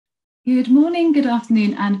Good morning, good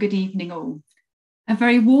afternoon, and good evening all. A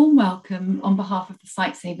very warm welcome on behalf of the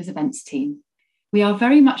Sightsavers events team. We are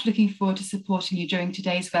very much looking forward to supporting you during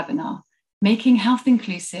today's webinar, Making Health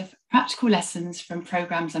Inclusive, Practical Lessons from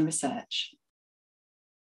Programmes and Research.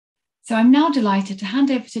 So I'm now delighted to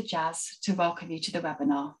hand over to Jazz to welcome you to the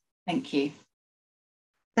webinar. Thank you.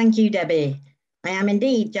 Thank you, Debbie. I am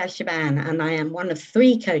indeed Jazz Shaban, and I am one of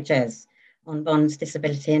 3 co-chairs on Bond's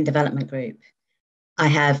Disability and Development Group. I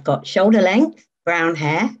have got shoulder length, brown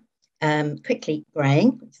hair, quickly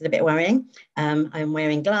greying, which is a bit worrying. I'm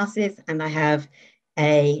wearing glasses and I have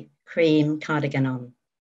a cream cardigan on.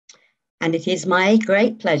 And it is my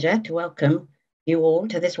great pleasure to welcome you all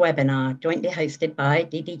to this webinar jointly hosted by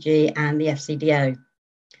DDG and the FCDO.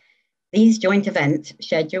 These joint events,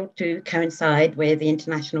 scheduled to coincide with the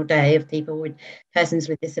International Day of Persons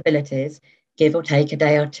with Disabilities, give or take a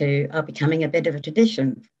day or two, are becoming a bit of a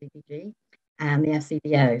tradition for DDG and the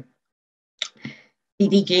FCDO.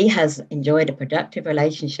 DDG has enjoyed a productive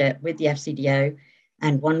relationship with the FCDO,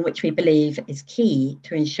 and one which we believe is key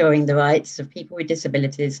to ensuring the rights of people with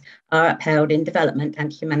disabilities are upheld in development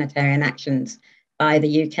and humanitarian actions by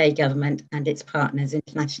the UK government and its partners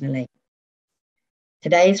internationally.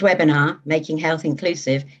 Today's webinar, Making Health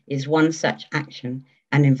Inclusive, is one such action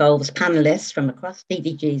and involves panelists from across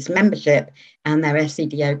DDG's membership and their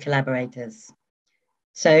FCDO collaborators.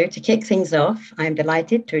 So to kick things off, I'm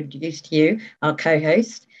delighted to introduce to you our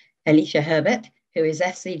co-host, Alicia Herbert, who is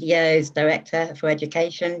FCDO's Director for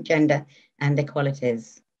Education, Gender and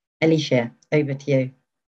Equalities. Alicia, over to you.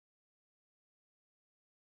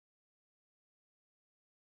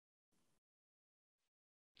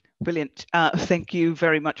 Brilliant. Thank you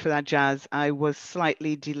very much for that, Jazz. I was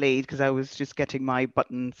slightly delayed because I was just getting my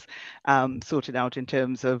buttons sorted out in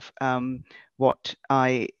terms of what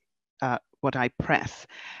I press.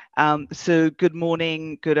 So good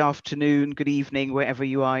morning, good afternoon, good evening, wherever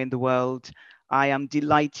you are in the world. I am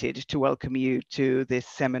delighted to welcome you to this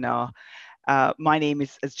seminar. My name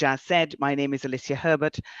is, as Jazz said, my name is Alicia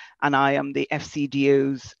Herbert, and I am the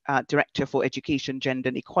FCDO's Director for Education, Gender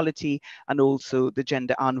and Equality, and also the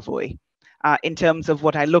Gender Envoy. In terms of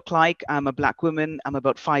what I look like, I'm a Black woman, I'm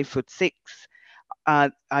about 5'6".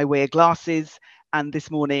 I wear glasses, and this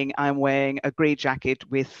morning I'm wearing a grey jacket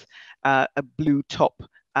with a blue top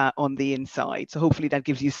on the inside. So hopefully that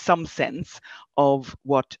gives you some sense of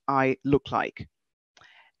what I look like.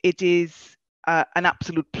 It is an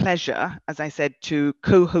absolute pleasure, as I said, to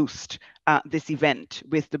co-host this event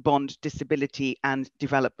with the Bond Disability and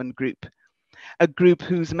Development Group, a group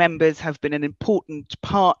whose members have been an important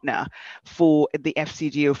partner for the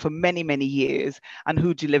FCDO for many, many years, and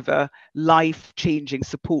who deliver life-changing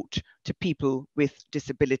support to people with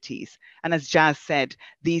disabilities. And as Jazz said,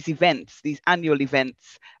 these events, these annual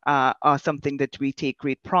events, are something that we take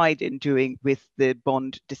great pride in doing with the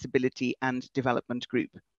Bond Disability and Development Group.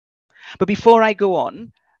 But before I go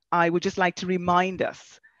on, I would just like to remind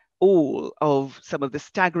us all of some of the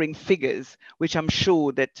staggering figures, which I'm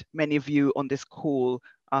sure that many of you on this call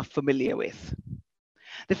are familiar with.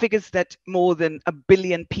 The figures that more than 1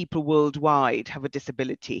 billion people worldwide have a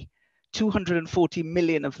disability, 240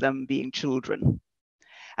 million of them being children.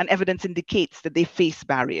 And evidence indicates that they face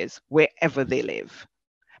barriers wherever they live.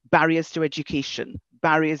 Barriers to education,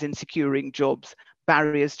 barriers in securing jobs,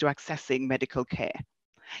 barriers to accessing medical care.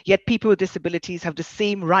 Yet people with disabilities have the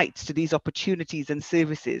same rights to these opportunities and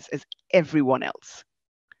services as everyone else.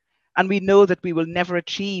 And we know that we will never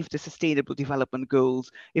achieve the Sustainable Development Goals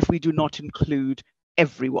if we do not include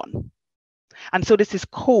everyone. And so this is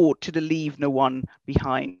core to the Leave No One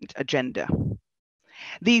Behind agenda.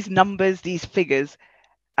 These numbers, these figures,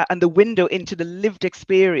 and the window into the lived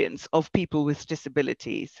experience of people with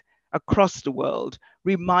disabilities across the world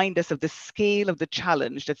remind us of the scale of the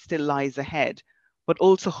challenge that still lies ahead, but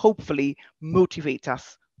also hopefully motivate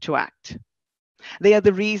us to act. They are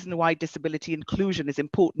the reason why disability inclusion is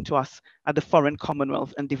important to us at the Foreign,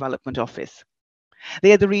 Commonwealth and Development Office.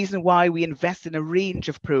 They are the reason why we invest in a range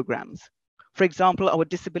of programs. For example, our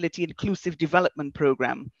Disability Inclusive Development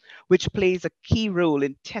Program, which plays a key role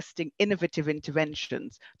in testing innovative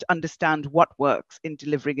interventions to understand what works in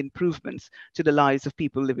delivering improvements to the lives of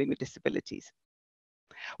people living with disabilities.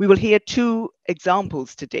 We will hear 2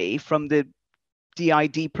 examples today from the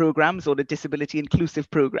DID programs, or the Disability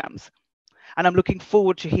Inclusive programs. And I'm looking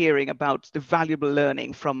forward to hearing about the valuable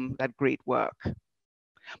learning from that great work.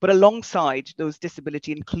 But alongside those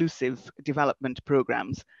disability inclusive development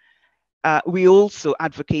programs, we also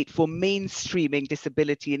advocate for mainstreaming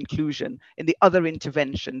disability inclusion in the other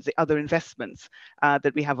interventions, the other investments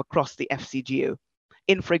that we have across the FCDO,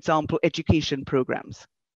 in, for example, education programs.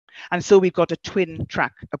 And so we've got a twin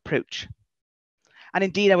track approach. And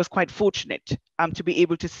indeed, I was quite fortunate to be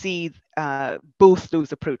able to see both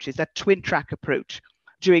those approaches, that twin track approach,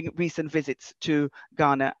 during recent visits to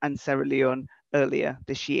Ghana and Sierra Leone earlier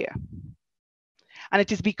this year. And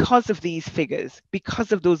it is because of these figures,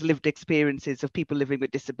 because of those lived experiences of people living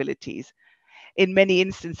with disabilities, in many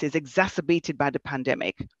instances exacerbated by the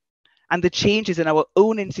pandemic, and the changes in our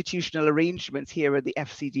own institutional arrangements here at the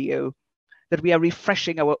FCDO, that we are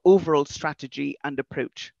refreshing our overall strategy and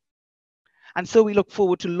approach. And so we look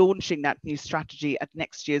forward to launching that new strategy at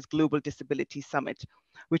next year's Global Disability Summit,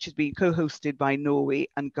 which is being co-hosted by Norway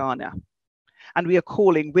and Ghana. And we are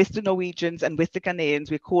calling, with the Norwegians and with the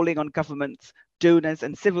Ghanaians, we're calling on governments, donors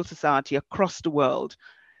and civil society across the world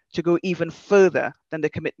to go even further than the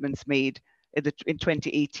commitments made in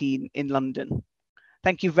 2018 in London.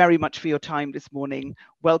 Thank you very much for your time this morning.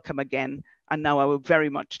 Welcome again. And now I would very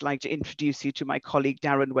much like to introduce you to my colleague,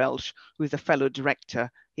 Darren Welsh, who is a fellow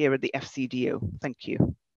director here at the FCDO. Thank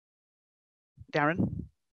you. Darren.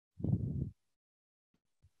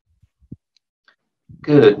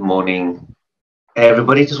 Good morning,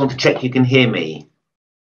 everybody. Just want to check you can hear me.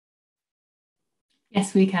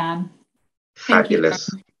 Yes, we can. Fabulous.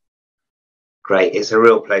 Great. It's a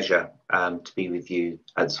real pleasure to be with you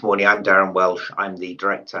this morning. I'm Darren Welsh. I'm the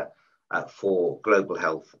Director for Global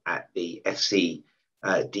Health at the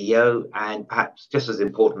FCDO. And perhaps just as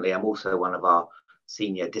importantly, I'm also one of our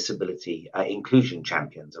senior disability inclusion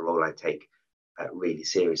champions, a role I take really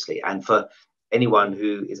seriously. And for anyone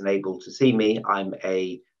who isn't able to see me, I'm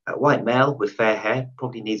a white male with fair hair,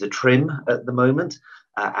 probably needs a trim at the moment,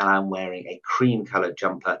 and I'm wearing a cream-coloured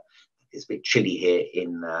jumper. It's a bit chilly here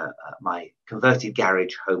in my converted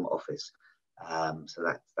garage home office. So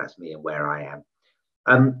that's me and where I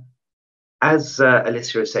am. As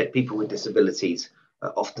Alicia has said, people with disabilities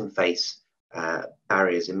often face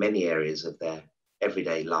barriers in many areas of their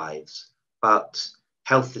everyday lives, but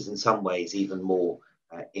health is in some ways even more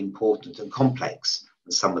important and complex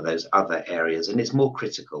than some of those other areas, and it's more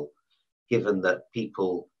critical given that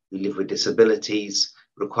people who live with disabilities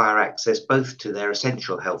require access both to their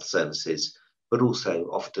essential health services, but also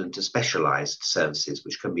often to specialised services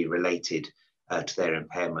which can be related to their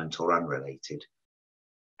impairment or unrelated.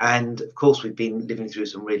 And of course, we've been living through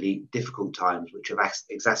some really difficult times which have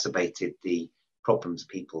exacerbated the problems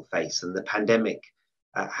people face, and the pandemic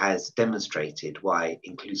has demonstrated why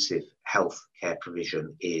inclusive health care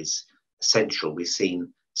provision is essential. We've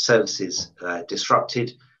seen services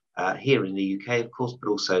disrupted here in the UK, of course, but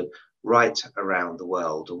also right around the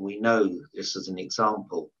world. And we know, just as an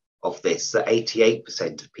example of this, that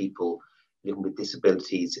 88% of people living with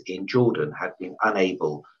disabilities in Jordan have been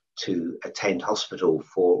unable to attend hospital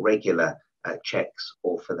for regular checks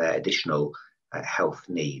or for their additional health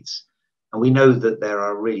needs. And we know that there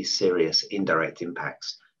are really serious indirect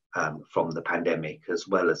impacts from the pandemic, as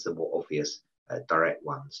well as the more obvious direct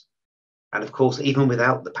ones. And of course, even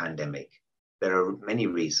without the pandemic, there are many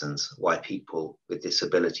reasons why people with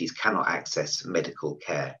disabilities cannot access medical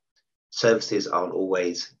care. Services aren't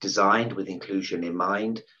always designed with inclusion in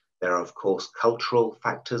mind. There are, of course, cultural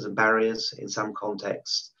factors and barriers in some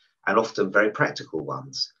contexts, and often very practical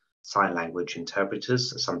ones. Sign language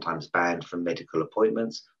interpreters are sometimes banned from medical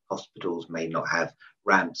appointments. Hospitals may not have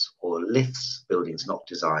ramps or lifts, buildings not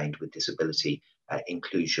designed with disability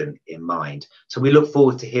inclusion in mind. So we look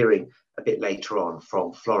forward to hearing a bit later on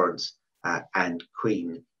from Florence and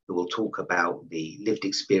Queen, who will talk about the lived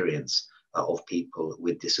experience of people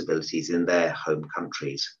with disabilities in their home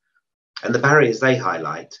countries. And the barriers they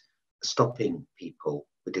highlight are stopping people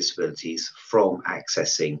with disabilities from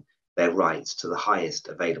accessing their rights to the highest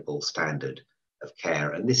available standard of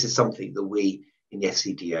care. And this is something that we in the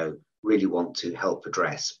FCDO really want to help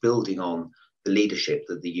address, building on the leadership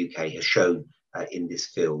that the UK has shown in this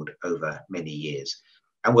field over many years.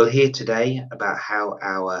 And we'll hear today about how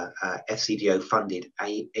our FCDO funded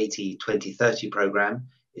 80-20-30 programme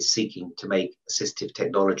is seeking to make assistive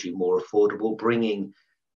technology more affordable, bringing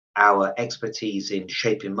our expertise in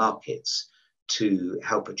shaping markets to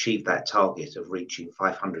help achieve that target of reaching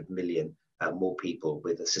 500 million more people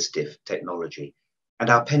with assistive technology. And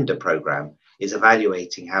our PENDA programme is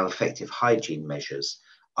evaluating how effective hygiene measures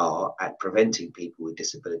are at preventing people with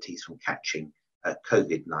disabilities from catching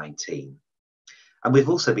COVID-19. And we've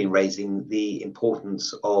also been raising the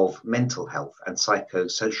importance of mental health and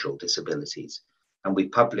psychosocial disabilities. And we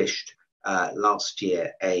published last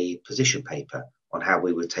year a position paper on how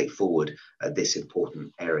we would take forward this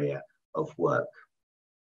important area of work.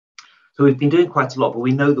 So we've been doing quite a lot, but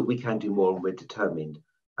we know that we can do more, and we're determined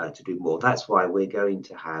to do more. That's why we're going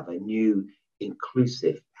to have a new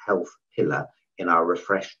inclusive health pillar in our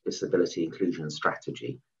refreshed disability inclusion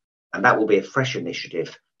strategy. And that will be a fresh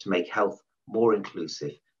initiative to make health more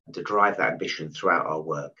inclusive and to drive that ambition throughout our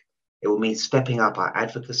work. It will mean stepping up our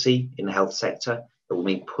advocacy in the health sector. It will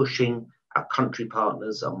mean pushing our country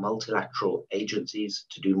partners, our multilateral agencies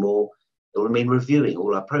to do more. It will mean reviewing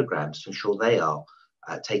all our programs to ensure they are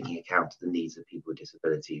taking account of the needs of people with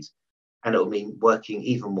disabilities. And it will mean working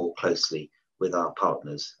even more closely with our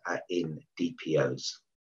partners in DPOs.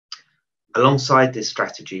 Alongside this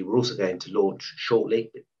strategy, we're also going to launch shortly,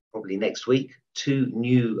 probably next week, 2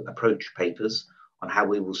 new approach papers on how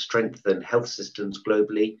we will strengthen health systems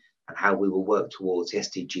globally and how we will work towards the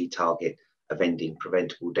SDG target of ending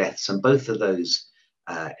preventable deaths. And both of those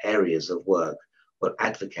areas of work will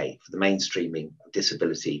advocate for the mainstreaming of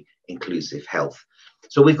disability inclusive health.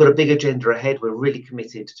 So we've got a big agenda ahead. We're really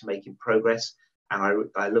committed to making progress, and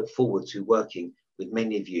I look forward to working with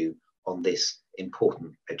many of you on this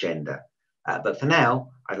important agenda. But for now,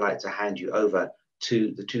 I'd like to hand you over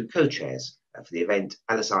to the 2 co-chairs for the event,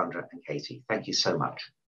 Alessandra and Katie. Thank you so much.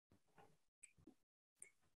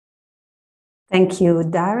 Thank you,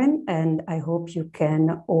 Darren, and I hope you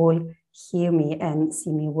can all hear me and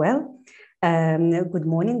see me well. Good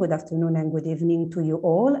morning, good afternoon, and good evening to you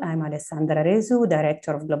all. I'm Alessandra Resu,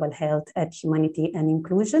 Director of Global Health at Humanity and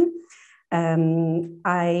Inclusion.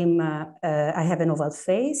 I have an oval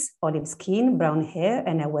face, olive skin, brown hair,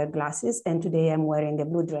 and I wear glasses. And today I'm wearing a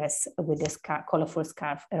blue dress with a colorful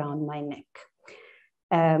scarf around my neck.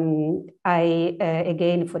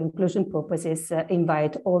 Again, for inclusion purposes,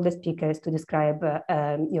 invite all the speakers to describe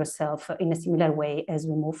yourself in a similar way as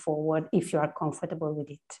we move forward, if you are comfortable with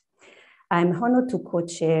it. I'm honored to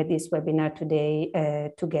co-chair this webinar today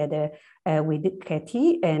together with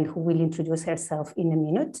Katie, and who will introduce herself in a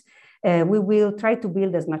minute. We will try to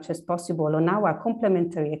build as much as possible on our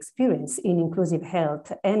complementary experience in inclusive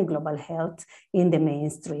health and global health in the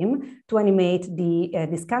mainstream to animate the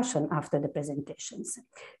discussion after the presentations.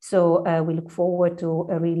 So we look forward to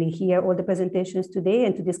really hear all the presentations today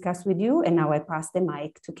and to discuss with you. And now I pass the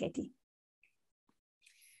mic to Katie.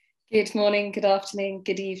 Good morning, good afternoon,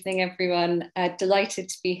 good evening, everyone. Delighted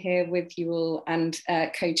to be here with you all and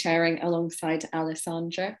co-chairing alongside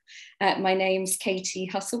Alessandra. My name's Katie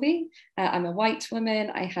Husselby. I'm a white woman.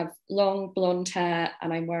 I have long blonde hair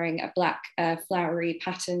and I'm wearing a black flowery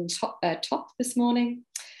patterned top this morning.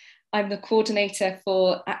 I'm the coordinator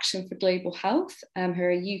for Action for Global Health, who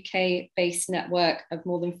are a UK-based network of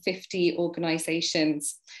more than 50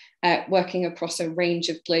 organisations working across a range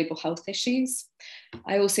of global health issues.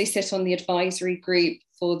 I also sit on the advisory group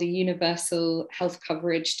for the Universal Health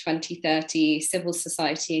Coverage 2030 Civil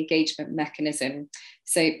Society Engagement Mechanism.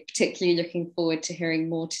 So particularly looking forward to hearing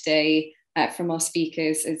more today from our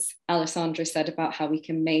speakers, as Alessandra said, about how we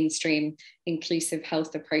can mainstream inclusive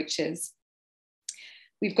health approaches.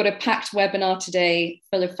 We've got a packed webinar today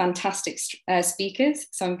full of fantastic speakers.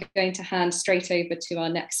 So I'm going to hand straight over to our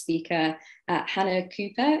next speaker, Hannah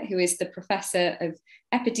Cooper, who is the Professor of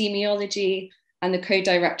Epidemiology and the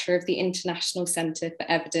co-director of the International Centre for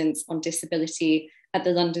Evidence on Disability at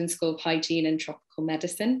the London School of Hygiene and Tropical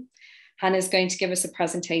Medicine. Hannah's going to give us a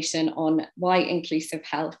presentation on why inclusive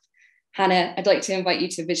health. Hannah, I'd like to invite you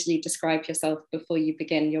to visually describe yourself before you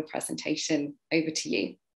begin your presentation. Over to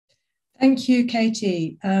you. Thank you,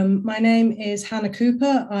 Katie. My name is Hannah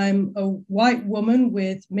Cooper. I'm a white woman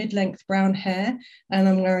with mid-length brown hair, and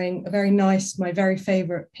I'm wearing a very nice, my very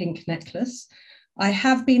favorite pink necklace. I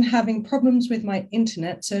have been having problems with my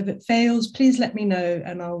internet, so if it fails, please let me know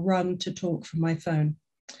and I'll run to talk from my phone.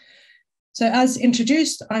 So as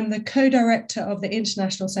introduced, I'm the co-director of the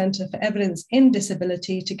International Centre for Evidence in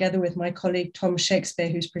Disability, together with my colleague Tom Shakespeare,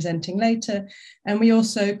 who's presenting later, and we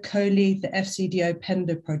also co-lead the FCDO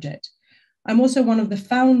PENDA project. I'm also one of the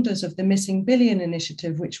founders of the Missing Billion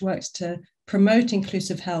Initiative, which works to promote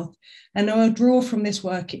inclusive health, and I will draw from this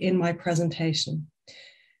work in my presentation.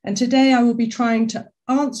 And today I will be trying to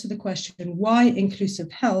answer the question, why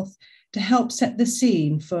inclusive health, to help set the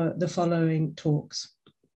scene for the following talks.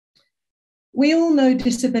 We all know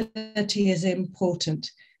disability is important.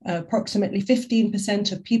 Approximately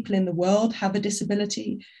 15% of people in the world have a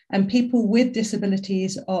disability, and people with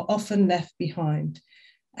disabilities are often left behind.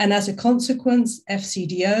 And as a consequence,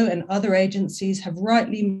 FCDO and other agencies have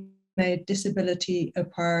rightly made disability a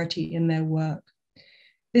priority in their work.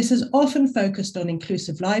 This is often focused on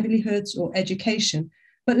inclusive livelihoods or education,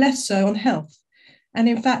 but less so on health. And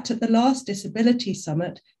in fact, at the last Disability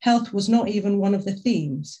Summit, health was not even one of the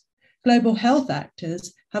themes. Global health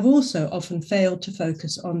actors have also often failed to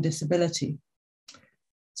focus on disability.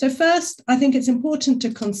 So first, I think it's important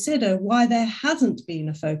to consider why there hasn't been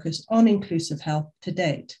a focus on inclusive health to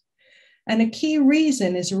date. And a key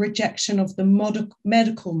reason is a rejection of the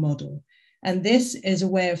medical model. And this is a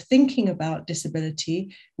way of thinking about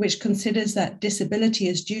disability, which considers that disability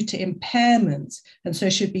is due to impairments and so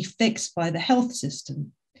should be fixed by the health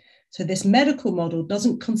system. So this medical model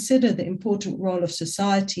doesn't consider the important role of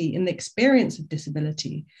society in the experience of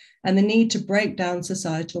disability and the need to break down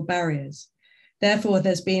societal barriers. Therefore,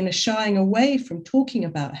 there's been a shying away from talking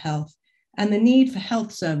about health and the need for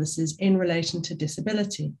health services in relation to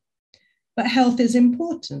disability. But health is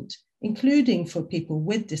important, including for people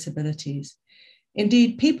with disabilities.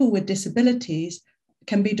 Indeed, people with disabilities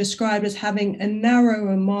can be described as having a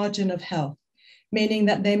narrower margin of health, meaning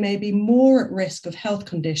that they may be more at risk of health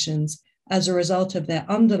conditions as a result of their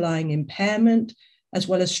underlying impairment, as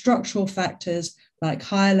well as structural factors like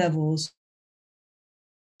higher levels of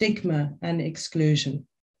stigma and exclusion.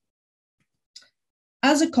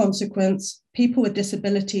 As a consequence, people with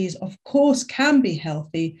disabilities, of course, can be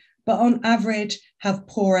healthy, but on average have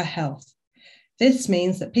poorer health. This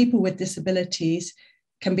means that people with disabilities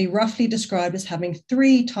can be roughly described as having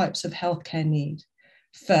 3 types of healthcare need.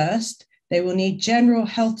 First, they will need general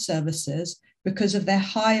health services because of their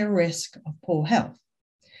higher risk of poor health.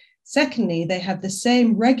 Secondly, they have the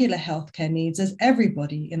same regular healthcare needs as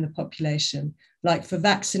everybody in the population, like for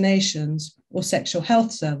vaccinations or sexual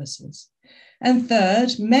health services. And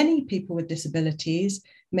third, many people with disabilities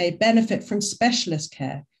may benefit from specialist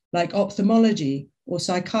care, like ophthalmology or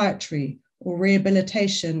psychiatry or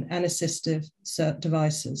rehabilitation and assistive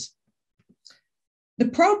devices. The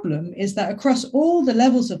problem is that across all the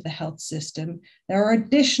levels of the health system, there are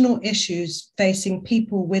additional issues facing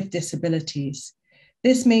people with disabilities.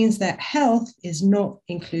 This means that health is not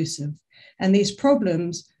inclusive, and these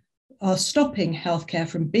problems are stopping healthcare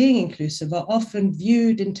from being inclusive are often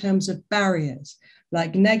viewed in terms of barriers,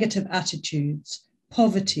 like negative attitudes,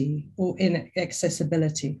 poverty, or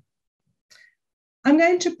inaccessibility. I'm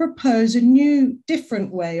going to propose a new,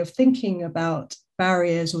 different way of thinking about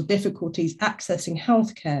barriers or difficulties accessing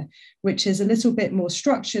healthcare, which is a little bit more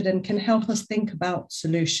structured and can help us think about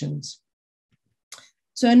solutions.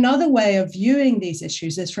 So another way of viewing these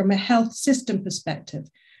issues is from a health system perspective,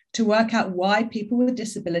 to work out why people with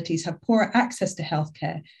disabilities have poorer access to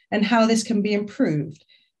healthcare and how this can be improved.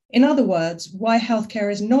 In other words, why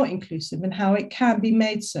healthcare is not inclusive and how it can be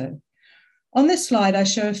made so. On this slide, I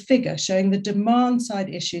show a figure showing the demand side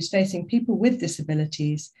issues facing people with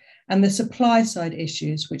disabilities and the supply side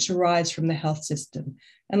issues which arise from the health system,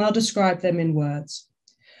 and I'll describe them in words.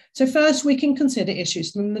 So first, we can consider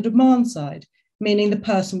issues from the demand side, meaning the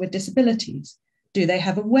person with disabilities. Do they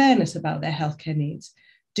have awareness about their healthcare needs?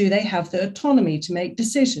 Do they have the autonomy to make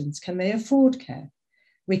decisions? Can they afford care?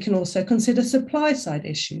 We can also consider supply side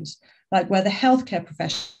issues, like whether healthcare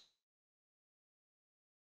professionals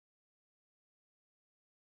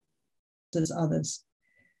as others.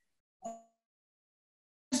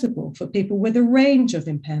 Accessible for people with a range of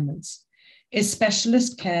impairments. Is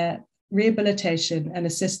specialist care, rehabilitation, and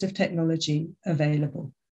assistive technology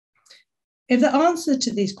available? If the answer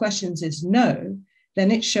to these questions is no,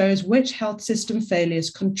 then it shows which health system failures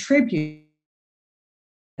contribute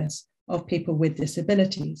to the of people with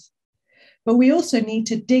disabilities. But we also need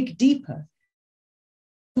to dig deeper.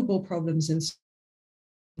 Problems in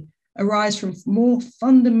arise from more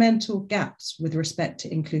fundamental gaps with respect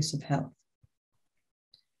to inclusive health.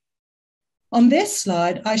 On this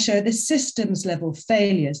slide, I show the systems level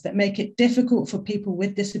failures that make it difficult for people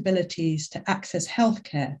with disabilities to access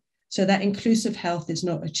healthcare so that inclusive health is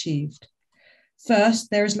not achieved. First,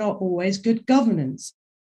 there is not always good governance,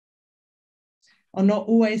 are not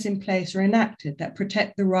always in place or enacted that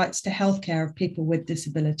protect the rights to healthcare of people with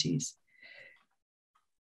disabilities.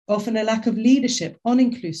 Often a lack of leadership on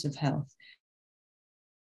inclusive health,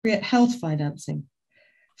 health financing.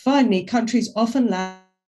 Finally, countries often lack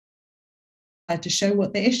to show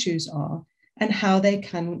what the issues are and how they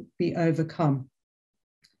can be overcome.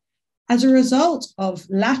 As a result of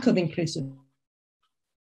lack of inclusive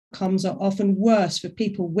outcomes are often worse for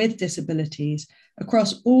people with disabilities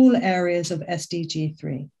across all areas of SDG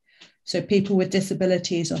 3. So people with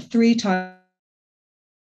disabilities are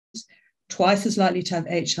twice as likely to have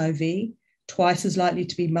HIV, twice as likely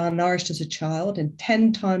to be malnourished as a child, and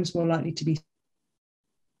 10 times more likely to be.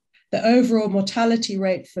 The overall mortality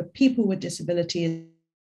rate for people with disability is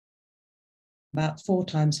about 4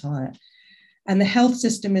 times higher. And the health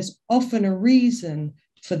system is often a reason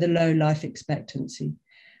for the low life expectancy.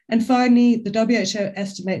 And finally, the WHO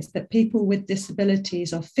estimates that people with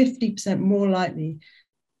disabilities are 50% more likely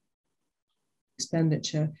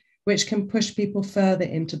expenditure, which can push people further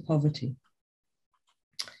into poverty.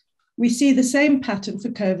 We see the same pattern for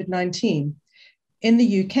COVID-19. In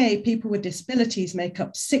the UK, people with disabilities make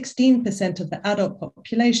up 16% of the adult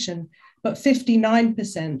population, but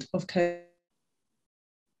 59% of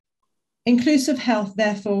Inclusive health,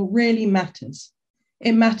 therefore, really matters.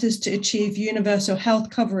 It matters to achieve universal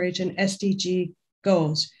health coverage and SDG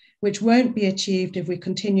goals, which won't be achieved if we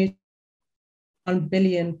continue 1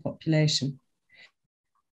 billion population.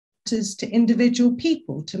 It matters to individual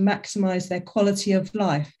people to maximize their quality of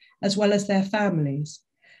life as well as their families.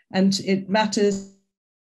 And it matters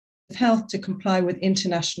health to comply with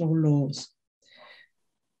international laws.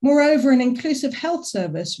 Moreover, an inclusive health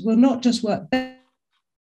service will not just work better,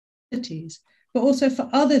 but also for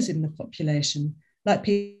others in the population, like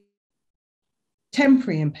people with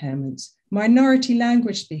temporary impairments, minority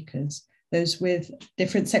language speakers, those with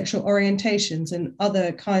different sexual orientations and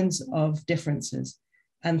other kinds of differences,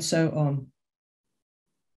 and so on.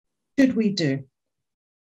 What should we do?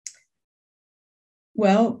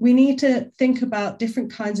 Well, we need to think about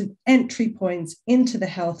different kinds of entry points into the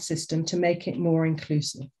health system to make it more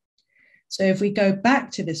inclusive. So if we go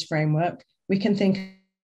back to this framework, we can think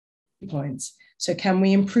points. So can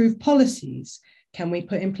we improve policies? Can we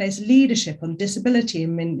put in place leadership on disability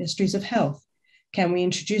in ministries of health? Can we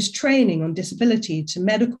introduce training on disability to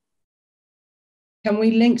medical? Can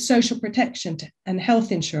we link social protection and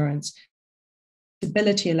health insurance,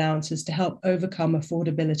 disability allowances to help overcome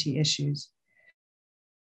affordability issues?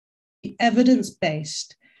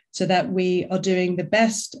 Evidence-based, so that we are doing the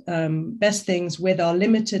best things with our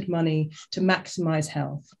limited money to maximize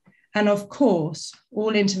health. And of course,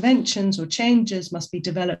 all interventions or changes must be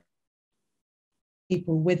developed for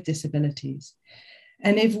people with disabilities.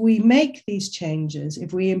 And if we make these changes,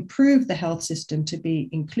 if we improve the health system to be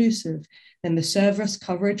inclusive, then the service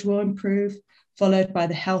coverage will improve, followed by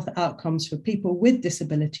the health outcomes for people with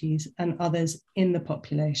disabilities and others in the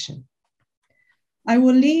population. I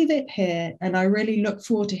will leave it here, and I really look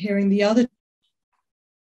forward to hearing the other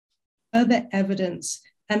evidence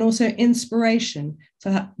and also inspiration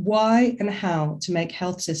for why and how to make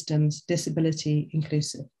health systems disability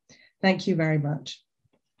inclusive. Thank you very much.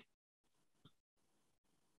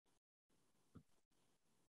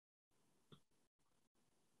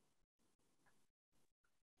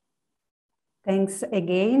 Thanks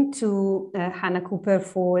again to Hannah Cooper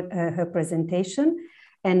for her presentation.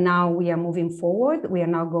 And now we are moving forward. We are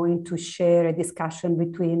now going to share a discussion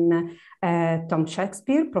between Tom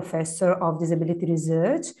Shakespeare, Professor of Disability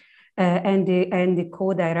Research, and the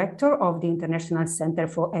co-director of the International Center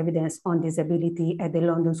for Evidence on Disability at the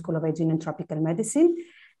London School of Hygiene and Tropical Medicine,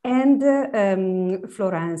 and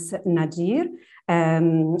Florence Najir,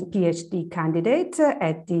 PhD candidate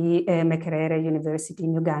at the Makerere University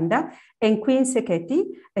in Uganda, and Queen Seketi,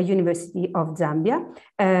 University of Zambia,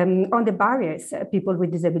 on the barriers people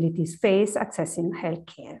with disabilities face accessing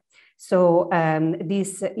healthcare. So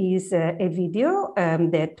this is a video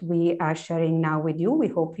that we are sharing now with you. We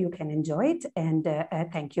hope you can enjoy it, and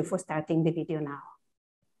thank you for starting the video now.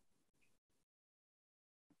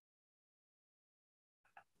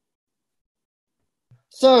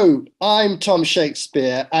 So I'm Tom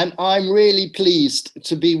Shakespeare, and I'm really pleased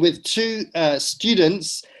to be with two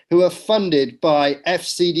students who are funded by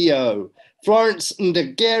FCDO, Florence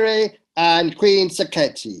Ndegere and Queen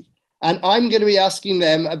Seketi. And I'm going to be asking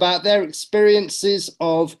them about their experiences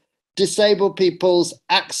of disabled people's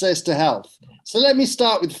access to health. So let me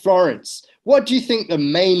start with Florence. What do you think the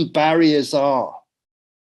main barriers are?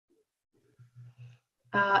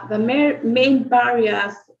 The main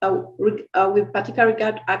barriers with particular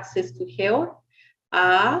regard to access to health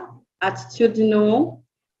are attitudinal,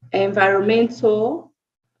 environmental,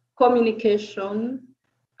 communication,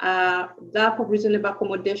 lack of reasonable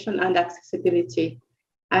accommodation, and accessibility.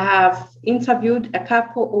 I have interviewed a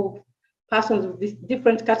couple of persons with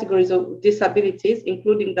different categories of disabilities,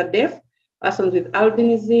 including the deaf, persons with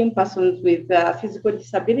albinism, persons with physical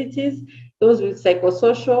disabilities, those with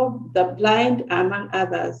psychosocial, the blind, among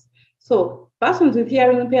others. So persons with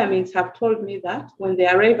hearing impairments have told me that when they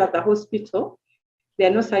arrive at the hospital, there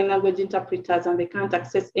are no sign language interpreters and they can't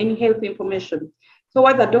access any health information. So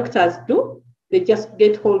what the doctors do, they just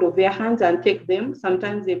get hold of their hands and take them.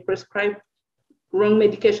 Sometimes they prescribe wrong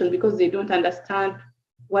medication because they don't understand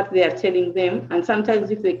what they are telling them. And sometimes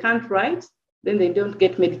if they can't write, then they don't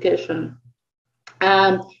get medication.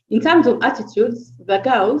 In terms of attitudes, the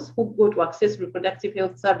girls who go to access reproductive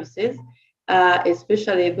health services,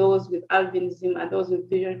 especially those with albinism and those with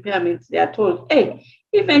vision impairments, they are told, hey,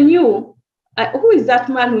 even you, who is that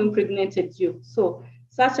man who impregnated you? So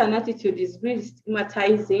such an attitude is really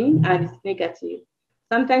stigmatizing and it's negative.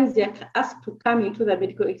 Sometimes they are asked to come into the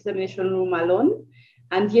medical examination room alone,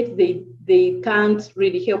 and yet they can't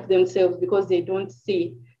really help themselves because they don't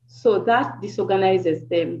see. So that disorganizes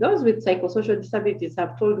them. Those with psychosocial disabilities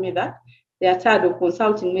have told me that they are tired of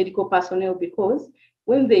consulting medical personnel because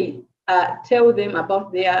when they tell them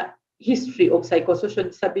about their history of psychosocial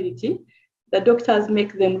disability, the doctors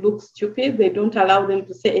make them look stupid. They don't allow them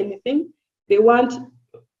to say anything. They want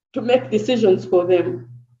to make decisions for them.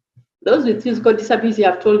 Those with physical disability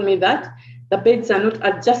have told me that the beds are not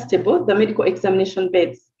adjustable. The medical examination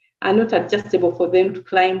beds are not adjustable for them to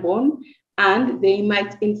climb on, and they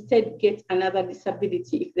might instead get another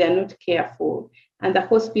disability if they are not careful. And the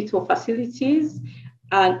hospital facilities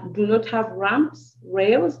do not have ramps,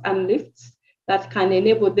 rails, and lifts that can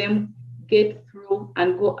enable them get through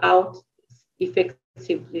and go out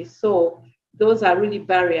effectively. So those are really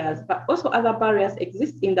barriers, but also other barriers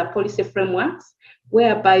exist in the policy frameworks,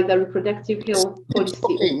 whereby the reproductive health policy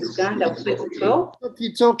of Uganda of 2012.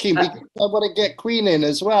 Keep talking because I want to get Queen in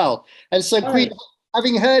as well. And so Queen,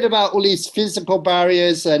 having heard about all these physical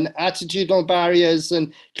barriers and attitudinal barriers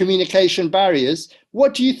and communication barriers,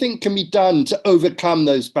 what do you think can be done to overcome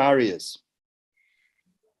those barriers?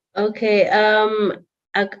 Okay,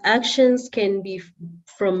 actions can be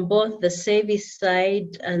from both the service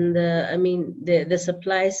side and the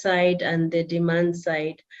supply side and the demand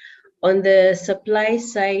side. On the supply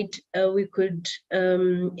side, we could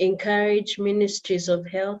encourage ministries of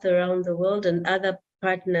health around the world and other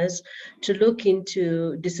partners to look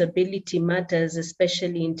into disability matters,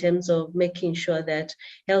 especially in terms of making sure that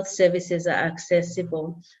health services are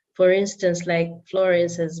accessible. For instance, like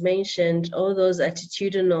Florence has mentioned, all those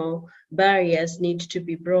attitudinal barriers need to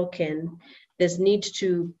be broken. There's need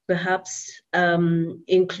to perhaps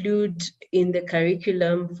include in the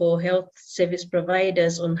curriculum for health service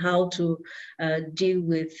providers on how to deal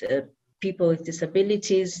with people with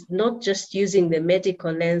disabilities, not just using the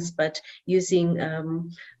medical lens, but using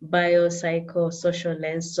biopsychosocial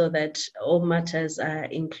lens, so that all matters are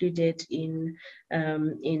included in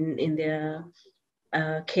their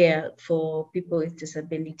care for people with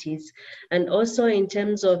disabilities. And also in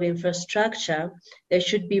terms of infrastructure, there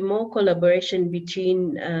should be more collaboration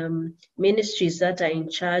between ministries that are in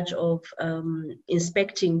charge of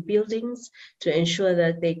inspecting buildings to ensure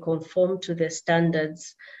that they conform to the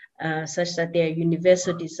standards such that they are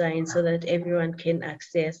universal design so that everyone can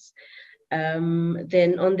access.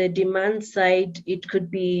 Then on the demand side, it could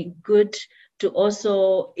be good to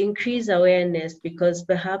also increase awareness, because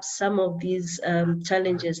perhaps some of these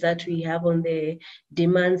challenges that we have on the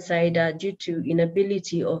demand side are due to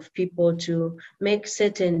inability of people to make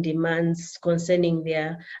certain demands concerning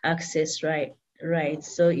their access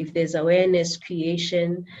rights. So if there's awareness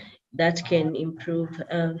creation, that can improve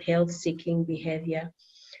health-seeking behavior.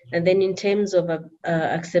 And then in terms of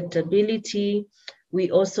acceptability, we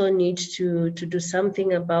also need to do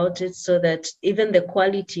something about it so that even the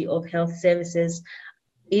quality of health services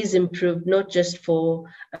is improved, not just for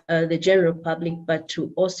the general public, but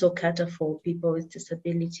to also cater for people with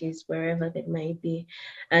disabilities wherever they may be.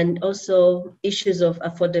 And also issues of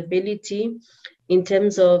affordability in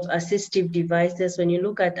terms of assistive devices. When you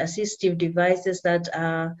look at assistive devices that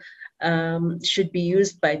are should be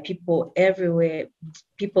used by people everywhere,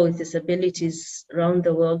 people with disabilities around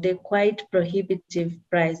the world, they're quite prohibitive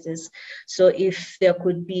prices. So if there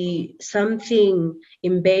could be something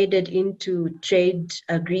embedded into trade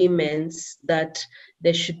agreements that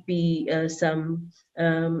there should be some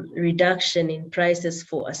reduction in prices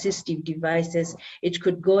for assistive devices, it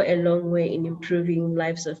could go a long way in improving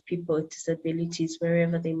lives of people with disabilities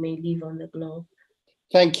wherever they may live on the globe.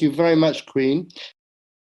 Thank you very much, Queen.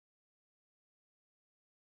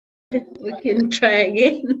 We can try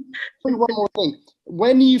again. One more thing.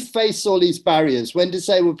 When you face all these barriers, when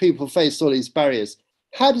disabled people face all these barriers,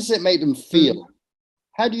 how does it make them feel?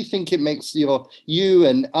 How do you think it makes you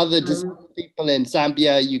and other disabled people in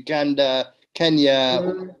Zambia, Uganda,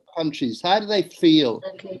 Kenya, countries, how do they feel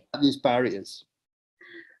about these barriers?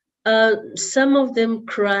 Some of them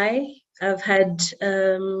cry. I've had,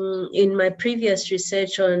 in my previous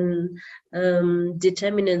research on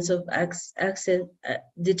determinants of access,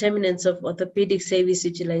 determinants of orthopedic service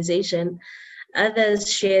utilization,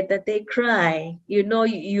 others shared that they cry. You know,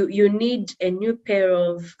 you need a new pair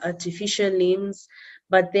of artificial limbs,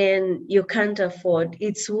 but then you can't afford.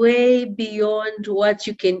 It's way beyond what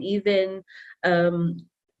you can even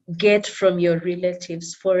get from your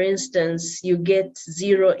relatives. For instance, you get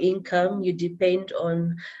zero income, you depend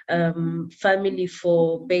on family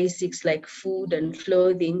for basics like food and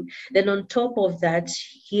clothing. Then on top of that,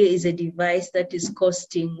 here is a device that is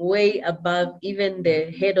costing way above even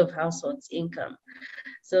the head of household's income.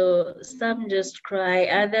 So some just cry,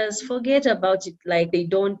 others forget about it like they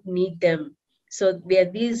don't need them. So there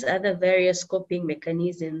are these other various coping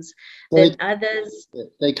mechanisms that others...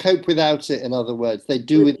 They cope without it, in other words. They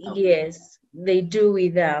do without. Yes, they do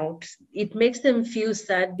without. It makes them feel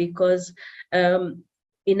sad because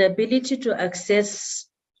inability to access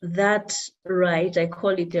that right, I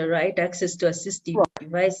call it a right, access to assistive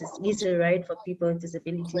devices is a right for people with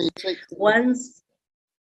disabilities.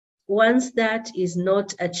 Once that is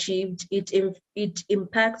not achieved, it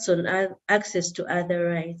impacts on access to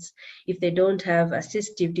other rights. If they don't have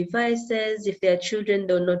assistive devices, if their children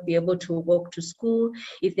will not be able to walk to school,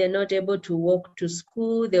 if they're not able to walk to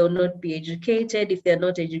school, they will not be educated. If they're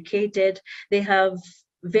not educated, they have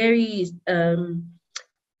very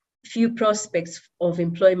few prospects of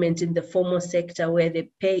employment in the formal sector where the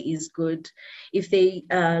pay is good. If they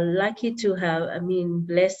are lucky to have, I mean,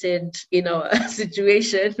 blessed in our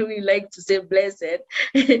situation, we like to say blessed,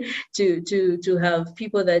 to have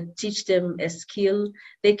people that teach them a skill,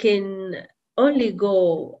 they can only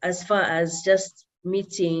go as far as just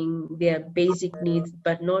meeting their basic needs,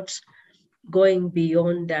 but not going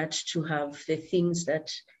beyond that to have the things that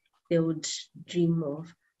they would dream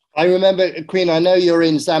of. I remember, Queen, I know you're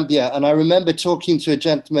in Zambia, and I remember talking to a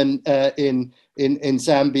gentleman in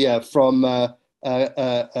Zambia from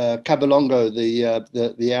Kabalongo,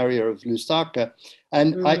 the area of Lusaka,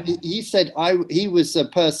 and he said he was a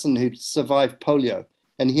person who survived polio,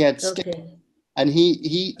 and he had and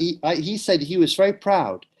he said he was very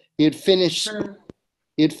proud. He had finished.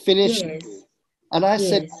 He had finished, and I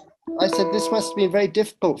said, this must have been very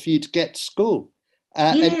difficult for you to get to school.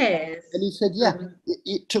 Yes. And he said, yeah,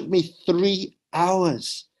 it took me 3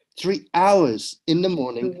 hours in the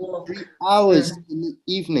morning, 3 hours in the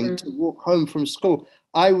evening to walk home from school.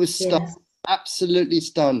 I was stunned, absolutely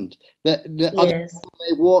stunned. That other people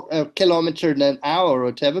may walk a kilometer in an hour or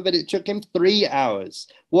whatever, but it took him 3 hours.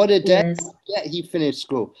 What a day. Yeah, he finished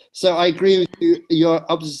school. So I agree with you. You're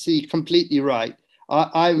obviously completely right.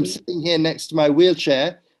 I'm sitting here next to my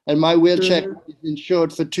wheelchair, and my wheelchair is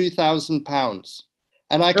insured for £2,000.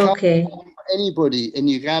 And I can't anybody in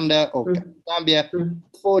Uganda or Zambia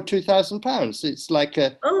for £2,000. It's like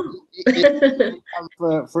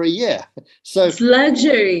for a year. So it's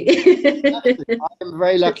luxury. I'm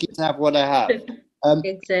very lucky to have what I have.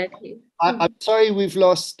 Exactly. I'm sorry we've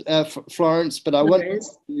lost Florence, but I want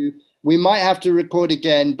to. We might have to record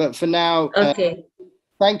again, but for now,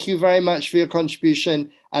 thank you very much for your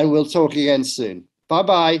contribution, and we'll talk again soon.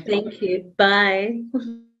 Bye-bye. Thank you. Bye.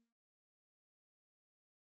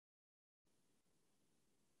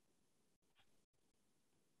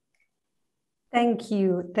 Thank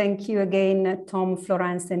you. Thank you again, Tom,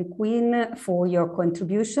 Florence, and Queen, for your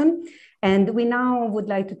contribution. And we now would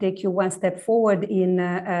like to take you one step forward in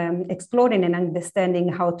exploring and understanding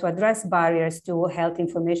how to address barriers to health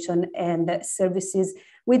information and services,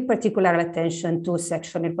 with particular attention to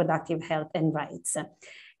sexual and reproductive health and rights.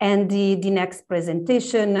 And the next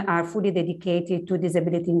presentation are fully dedicated to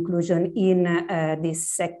disability inclusion in this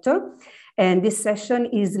sector. And this session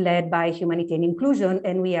is led by Humanity and Inclusion,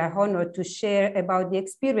 and we are honored to share about the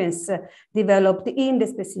experience developed in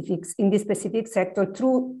this specific sector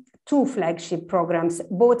through 2 flagship programs,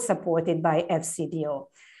 both supported by FCDO.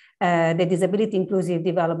 The Disability Inclusive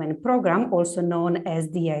Development Program, also known as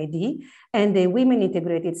DID, and the Women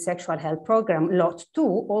Integrated Sexual Health Program, Lot 2,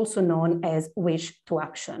 also known as Wish to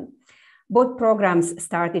Action. Both programs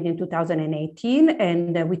started in 2018,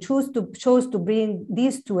 and we chose to bring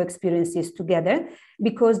these 2 experiences together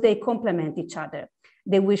because they complement each other.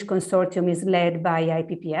 The WISH Consortium is led by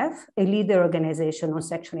IPPF, a leader organization on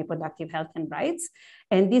sexual and reproductive health and rights.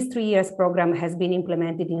 And this 3 years program has been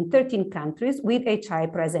implemented in 13 countries, with HI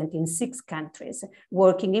present in 6 countries,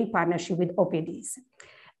 working in partnership with OPDs.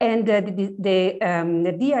 And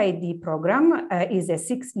the DID program is a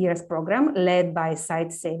 6 years program led by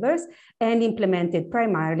Site Savers and implemented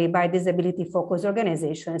primarily by disability-focused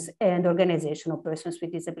organizations and organizational persons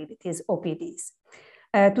with disabilities, OPDs.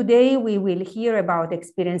 Today, we will hear about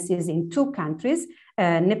experiences in 2 countries,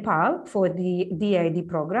 Nepal for the DID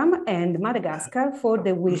program and Madagascar for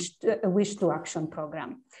the Wish to Action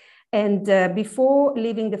program. And before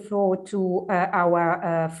leaving the floor to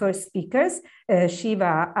our first speakers,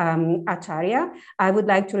 Shiva Acharya, I would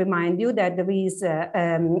like to remind you that there is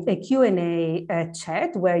a Q&A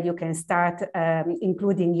chat where you can start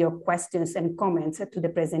including your questions and comments to the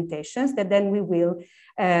presentations that then we will,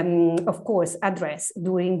 of course, address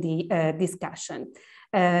during the discussion.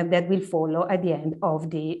 That will follow at the end of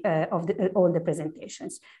all the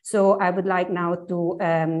presentations. So I would like now to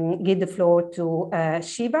give the floor to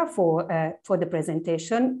Shiva for the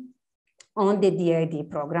presentation. on the DID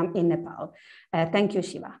program in Nepal. Thank you,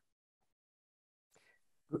 Shiva.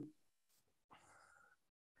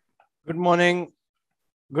 Good morning,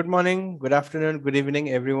 good afternoon, good evening,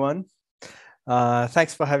 everyone.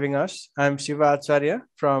 Thanks for having us. I'm Shiva Acharya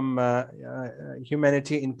from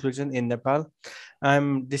Humanity Inclusion in Nepal.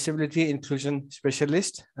 I'm Disability Inclusion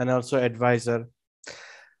Specialist and also advisor.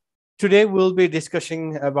 Today, we'll be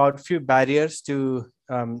discussing about a few barriers to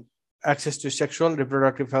access to sexual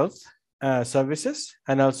reproductive health services,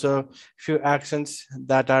 and also a few actions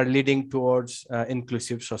that are leading towards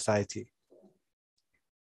inclusive society.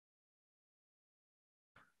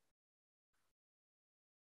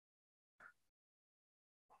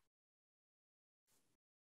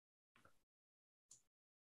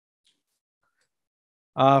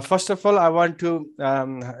 First of all, I want to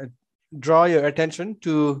draw your attention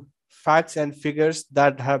to facts and figures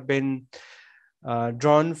that have been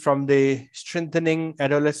drawn from the Strengthening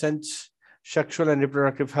Adolescents' Sexual and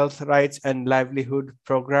Reproductive Health Rights and Livelihood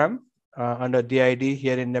Program under DID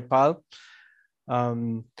here in Nepal.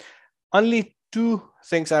 Only two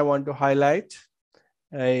things I want to highlight.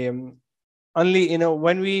 When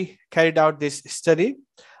we carried out this study,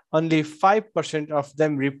 only 5% of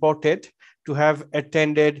them reported to have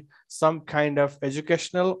attended some kind of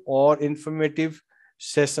educational or informative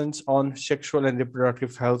sessions on sexual and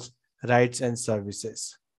reproductive health rights and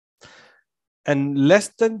services. And less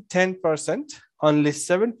than 10%, only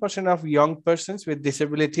 7% of young persons with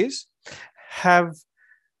disabilities have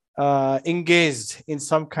engaged in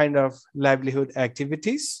some kind of livelihood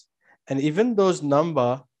activities. And even those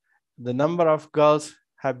the number of girls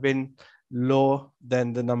have been lower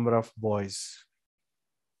than the number of boys.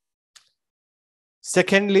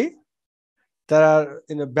 Secondly, there are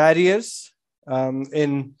barriers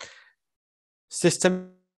in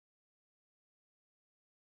system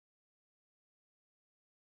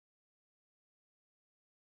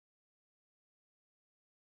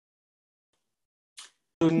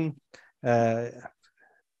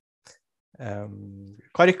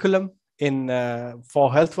curriculum in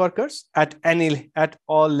for health workers at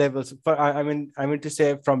all levels. I mean to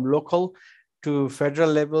say from local to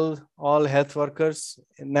federal level, all health workers,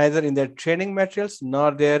 neither in their training materials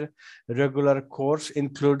nor their regular course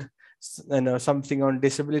include something on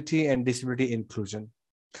disability and disability inclusion.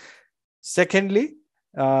 Secondly,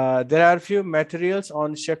 there are a few materials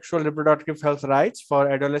on sexual reproductive health rights for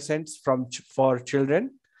adolescents for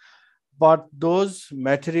children, but those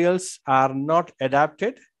materials are not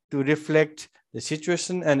adapted to reflect the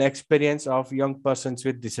situation and experience of young persons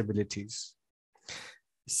with disabilities.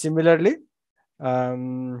 Similarly,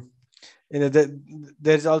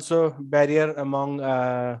 there's also barrier among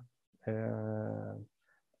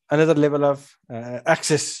another level of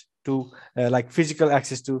access to like physical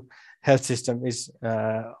access to health system is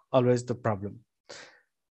always the problem.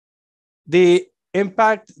 The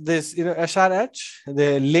impact this SRH,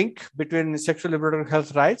 the link between sexual reproductive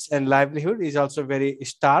health rights and livelihood is also very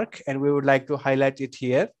stark, and we would like to highlight it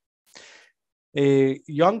here.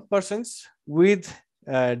 Young persons with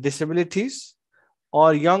disabilities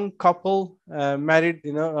or young couple married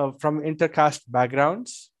from intercaste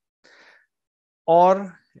backgrounds,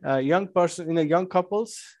 or young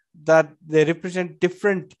couples that they represent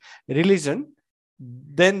different religion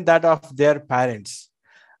than that of their parents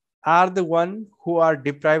are the one who are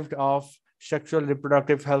deprived of sexual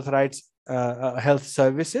reproductive health rights, health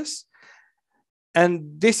services.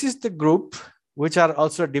 And this is the group which are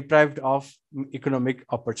also deprived of economic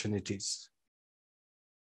opportunities.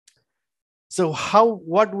 So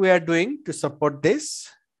what we are doing to support this?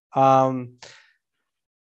 The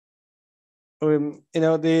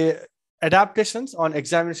adaptations on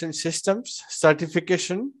examination systems,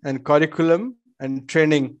 certification, and curriculum and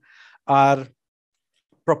training are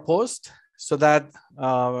proposed so that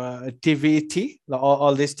TVET,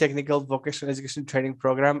 all these technical vocational education training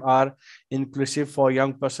program, are inclusive for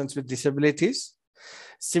young persons with disabilities.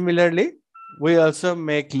 Similarly, we also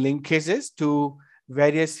make linkages to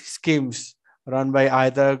various schemes run by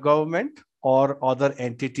either government or other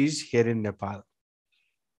entities here in Nepal.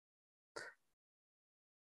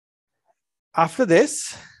 After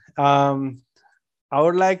this, I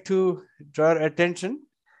would like to draw attention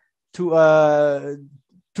to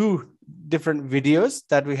two different videos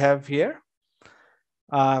that we have here.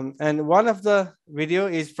 And one of the video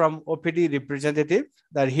is from OPD representative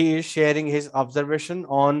that he is sharing his observation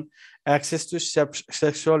on access to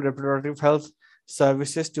sexual reproductive health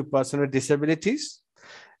services to persons with disabilities.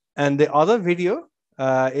 And the other video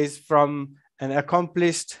is from an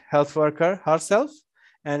accomplished health worker herself,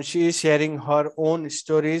 and she is sharing her own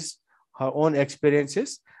stories, her own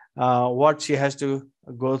experiences, what she has to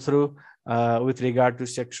go through with regard to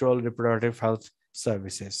sexual reproductive health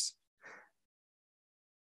services.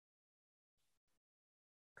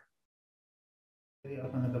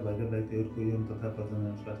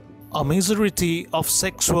 A majority of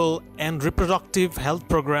sexual and reproductive health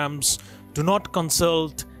programs do not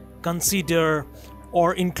consult, consider,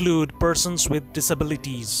 or include persons with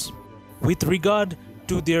disabilities. With regard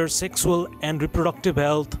to their sexual and reproductive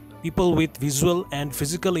health, people with visual and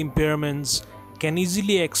physical impairments can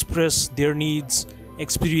easily express their needs,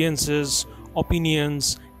 experiences,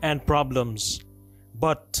 opinions, and problems.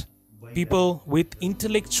 But people with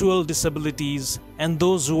intellectual disabilities and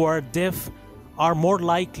those who are deaf are more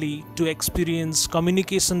likely to experience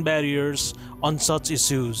communication barriers on such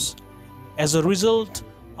issues. As a result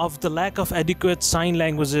of the lack of adequate sign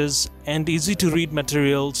languages and easy-to-read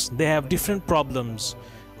materials, they have different problems,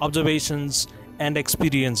 observations, and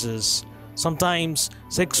experiences. Sometimes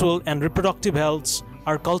sexual and reproductive health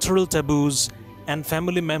are cultural taboos, and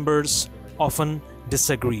family members often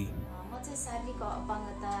disagree.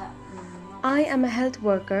 I am a health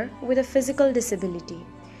worker with a physical disability.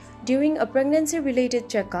 During a pregnancy-related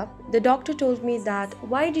checkup, the doctor told me that,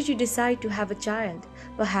 "Why did you decide to have a child?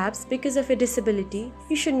 Perhaps because of a disability,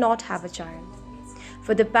 you should not have a child."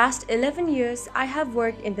 For the past 11 years, I have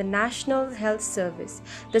worked in the National Health Service.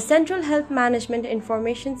 The Central Health Management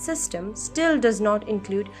Information System still does not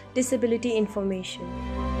include disability information.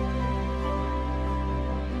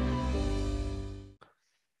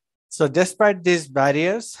 So despite these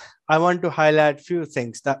barriers, I want to highlight a few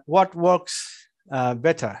things that what works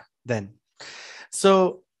better then.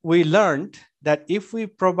 So we learned that if we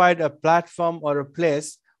provide a platform or a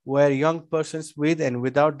place where young persons with and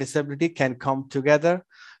without disability can come together,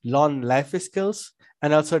 learn life skills,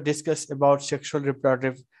 and also discuss about sexual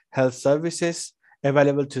reproductive health services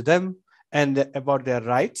available to them and about their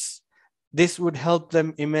rights, this would help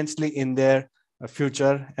them immensely in their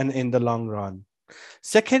future and in the long run.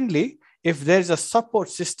 Secondly, if there's a support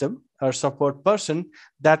system or support person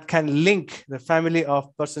that can link the family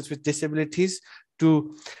of persons with disabilities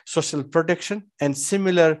to social protection and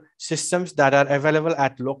similar systems that are available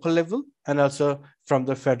at local level and also from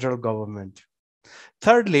the federal government.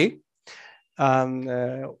 Thirdly,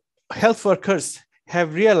 health workers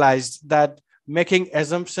have realized that making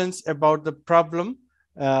assumptions about the problem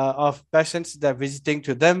of patients that are visiting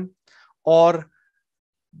to them or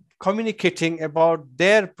communicating about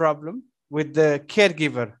their problem with the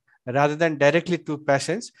caregiver rather than directly to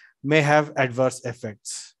patients may have adverse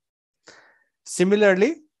effects.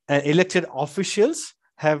 Similarly, elected officials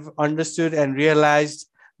have understood and realized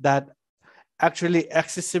that actually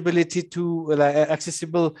accessibility to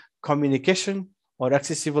accessible communication or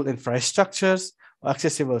accessible infrastructures or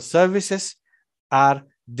accessible services are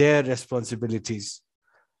their responsibilities.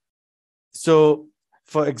 So,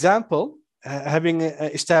 for example, having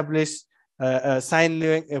established a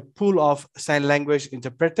pool of sign language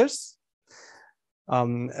interpreters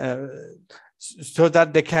so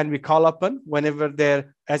that they can be called upon whenever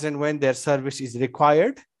as and when their service is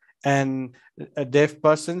required, and deaf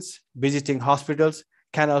persons visiting hospitals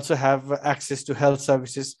can also have access to health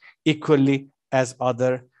services equally as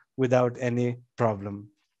other without any problem.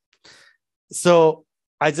 So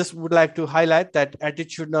I just would like to highlight that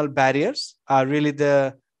attitudinal barriers are really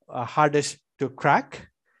the hardest to crack,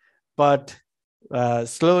 but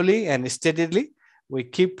slowly and steadily, we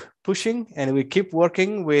keep pushing and we keep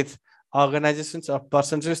working with organizations of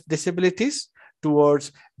persons with disabilities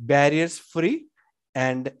towards barriers-free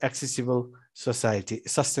and accessible society,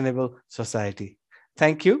 sustainable society.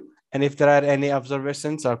 Thank you. And if there are any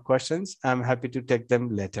observations or questions, I'm happy to take them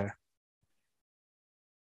later.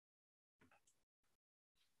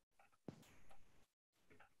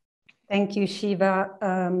 Thank you, Shiva,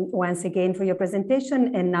 once again for your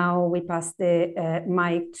presentation. And now we pass the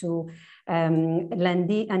mic to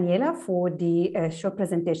Lendi Aniela for the short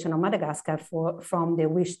presentation on Madagascar from the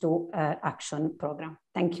Wish to Action program.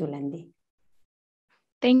 Thank you, Lendi.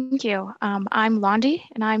 Thank you. I'm Londi,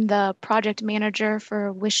 and I'm the project manager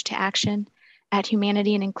for Wish to Action at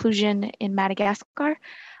Humanity and Inclusion in Madagascar.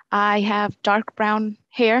 I have dark brown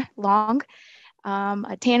hair, long,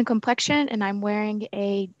 a tan complexion, and I'm wearing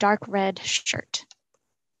a dark red shirt.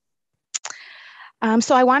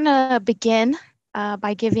 So I want to begin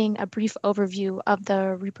by giving a brief overview of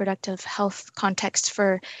the reproductive health context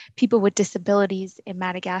for people with disabilities in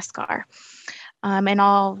Madagascar. And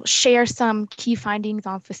I'll share some key findings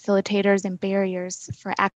on facilitators and barriers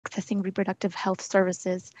for accessing reproductive health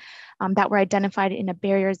services that were identified in a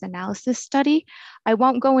barriers analysis study. I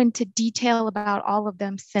won't go into detail about all of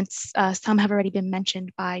them since some have already been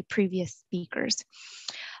mentioned by previous speakers.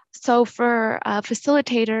 So for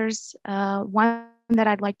facilitators, one that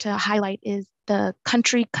I'd like to highlight is the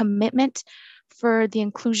country commitment for the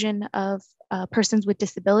inclusion of persons with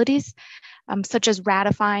disabilities, such as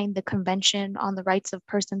ratifying the Convention on the Rights of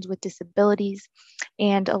Persons with Disabilities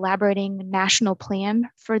and elaborating a national plan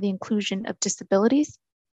for the inclusion of disabilities.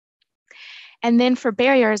 And then for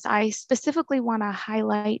barriers, I specifically want to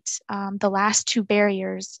highlight the last two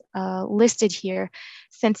barriers listed here,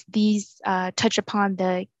 since these touch upon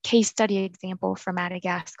the case study example for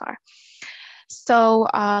Madagascar. So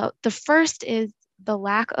the first is the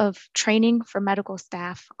lack of training for medical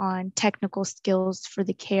staff on technical skills for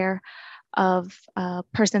the care of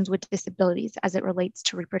persons with disabilities as it relates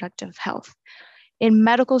to reproductive health. In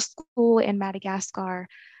medical school in Madagascar,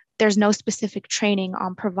 there's no specific training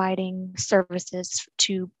on providing services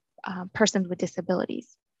to persons with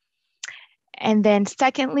disabilities. And then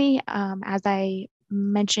secondly, as I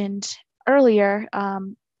mentioned earlier,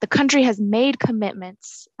 the country has made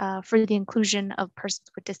commitments for the inclusion of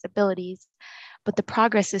persons with disabilities, but the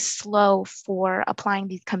progress is slow for applying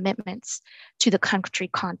these commitments to the country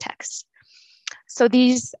context. So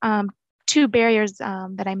these two barriers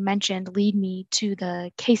that I mentioned lead me to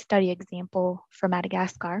the case study example for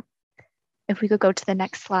Madagascar. If we could go to the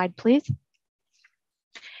next slide, please.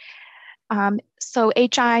 So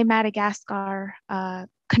HI Madagascar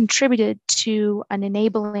contributed to an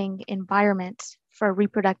enabling environment for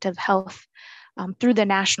reproductive health through the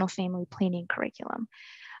National Family Planning Curriculum.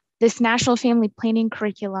 This National Family Planning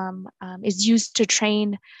Curriculum is used to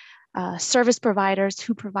train service providers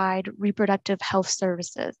who provide reproductive health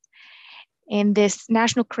services. And this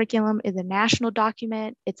national curriculum is a national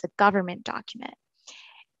document, it's a government document.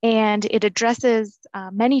 And it addresses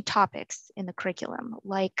many topics in the curriculum,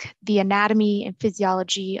 like the anatomy and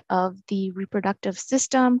physiology of the reproductive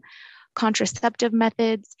system, contraceptive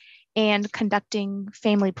methods, and conducting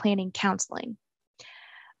family planning counseling.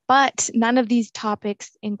 But none of these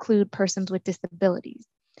topics include persons with disabilities.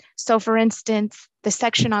 So for instance, the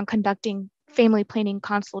section on conducting family planning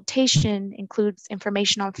consultation includes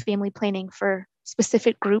information on family planning for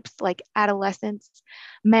specific groups like adolescents,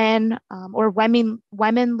 men, or women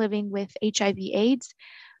living with HIV/AIDS,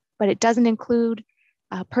 but it doesn't include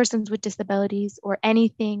persons with disabilities or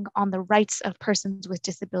anything on the rights of persons with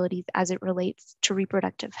disabilities as it relates to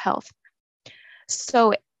reproductive health.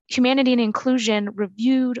 So Humanity and Inclusion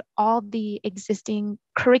reviewed all the existing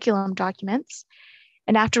curriculum documents,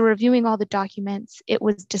 and after reviewing all the documents, it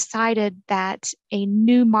was decided that a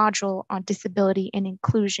new module on disability and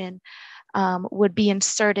inclusion would be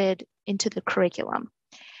inserted into the curriculum.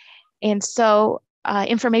 And so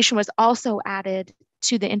information was also added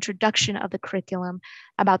to the introduction of the curriculum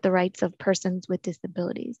about the rights of persons with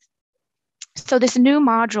disabilities. So this new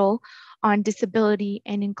module on disability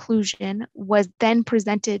and inclusion was then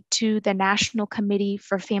presented to the National Committee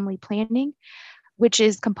for Family Planning, which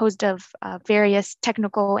is composed of various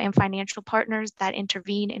technical and financial partners that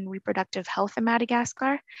intervene in reproductive health in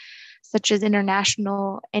Madagascar, such as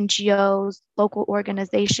international NGOs, local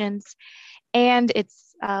organizations, and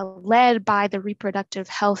it's led by the Reproductive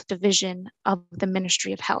Health Division of the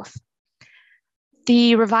Ministry of Health.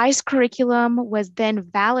 The revised curriculum was then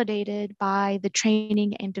validated by the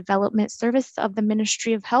Training and Development Service of the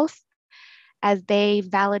Ministry of Health, as they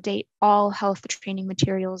validate all health training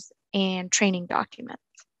materials and training documents.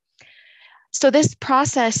 So this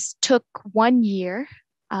process took 1 year,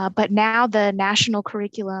 but now the national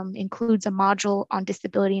curriculum includes a module on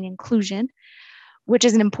disability and inclusion, which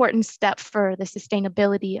is an important step for the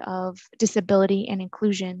sustainability of disability and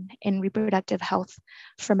inclusion in reproductive health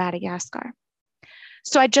for Madagascar.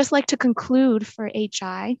 So I'd just like to conclude for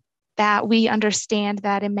HI that we understand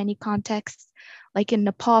that in many contexts, like in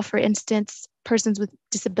Nepal, for instance, persons with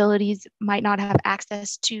disabilities might not have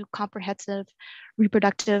access to comprehensive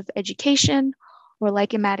reproductive education, or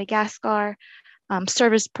like in Madagascar,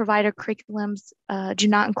 service provider curriculums do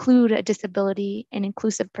not include a disability and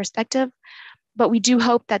inclusive perspective. But we do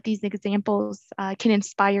hope that these examples can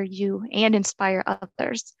inspire you and inspire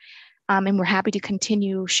others. And we're happy to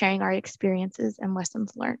continue sharing our experiences and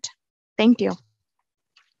lessons learned. Thank you.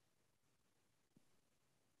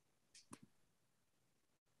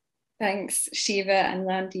 Thanks, Shiva and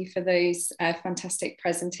Landy, for those fantastic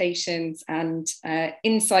presentations and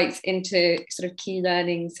insights into sort of key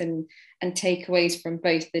learnings and takeaways from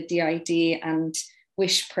both the DID and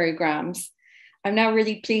WISH programs. I'm now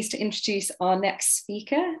really pleased to introduce our next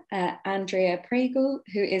speaker, Andrea Pregel,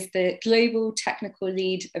 who is the Global Technical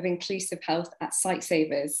Lead of Inclusive Health at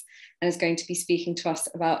Sightsavers, and is going to be speaking to us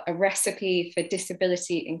about a recipe for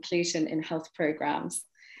disability inclusion in health programs.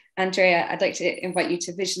 Andrea, I'd like to invite you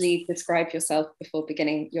to visually describe yourself before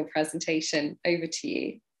beginning your presentation. Over to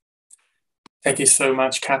you. Thank you so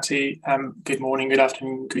much, Katy. Good morning, good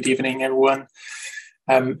afternoon, good evening, everyone.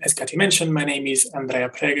 As Katy mentioned, my name is Andrea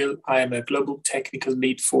Pregel. I am a Global Technical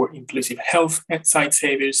Lead for Inclusive Health at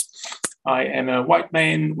Sightsavers. I am a white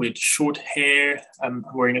man with short hair. I'm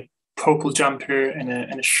wearing a purple jumper and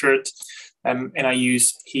a shirt, and I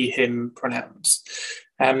use he, him pronouns.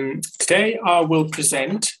 Today, I will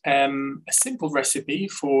present a simple recipe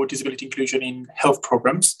for disability inclusion in health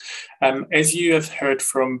programs. As you have heard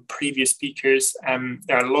from previous speakers,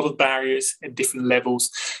 there are a lot of barriers at different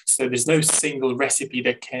levels, so there's no single recipe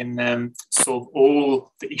that can solve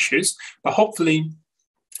all the issues, but hopefully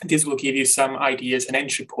this will give you some ideas and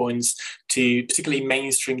entry points to particularly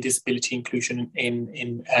mainstream disability inclusion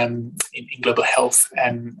in global health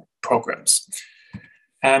programs.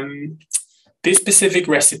 This specific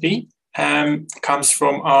recipe comes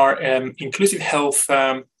from our Inclusive Health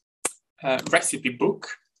recipe book.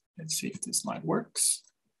 Let's see if this might works.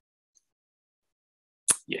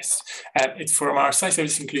 Yes, it's from our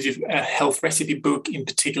Sightsavers Inclusive Health recipe book. In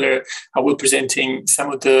particular, I will be presenting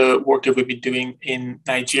some of the work that we've been doing in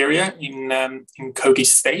Nigeria, in Kogi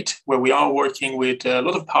State, where we are working with a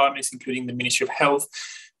lot of partners, including the Ministry of Health,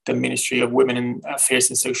 the Ministry of Women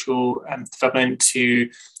Affairs and Social Development, to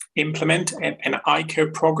implement an eye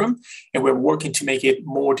care program, and we're working to make it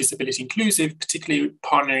more disability inclusive, particularly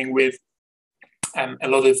partnering with a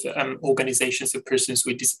lot of organizations of persons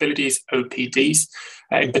with disabilities, OPDs,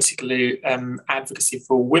 in particular Advocacy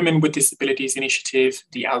for Women with Disabilities Initiative,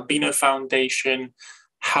 the Albino Foundation,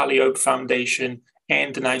 Hallyope Foundation,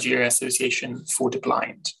 and the Nigeria Association for the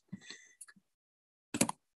Blind.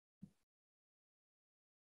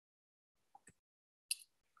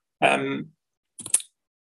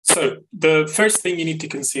 So the first thing you need to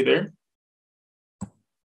consider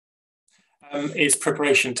is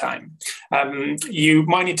preparation time. You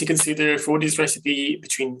might need to consider for this recipe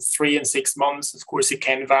between 3 and 6 months. Of course, it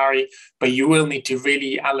can vary, but you will need to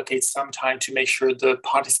really allocate some time to make sure the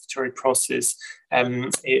participatory process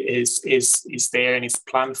is there and is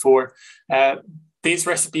planned for. This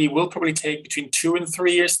recipe will probably take between 2 and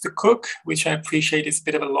 3 years to cook, which I appreciate is a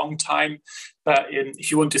bit of a long time, but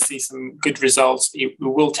if you want to see some good results, it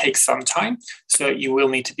will take some time. So you will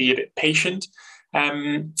need to be a bit patient.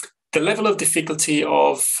 The level of difficulty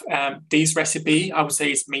of this recipe, I would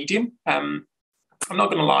say, is medium. I'm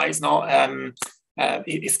not going to lie, it's not.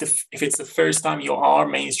 If it's the first time you are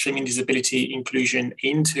mainstreaming disability inclusion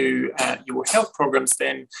into your health programs,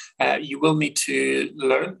 then you will need to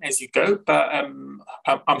learn as you go. But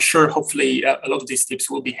I'm sure, hopefully, a lot of these tips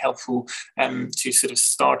will be helpful to sort of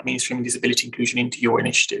start mainstreaming disability inclusion into your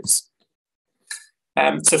initiatives.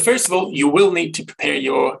 So first of all, you will need to prepare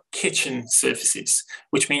your kitchen surfaces,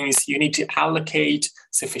 which means you need to allocate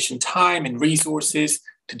sufficient time and resources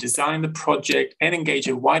to design the project and engage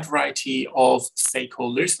a wide variety of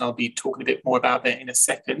stakeholders. And I'll be talking a bit more about that in a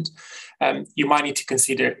second. You might need to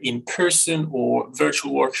consider in-person or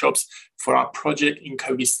virtual workshops. For our project in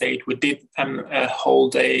Kogi State, we did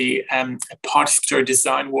hold a participatory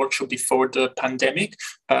design workshop before the pandemic.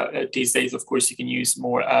 These days, of course, you can use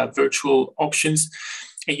more virtual options.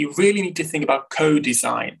 And you really need to think about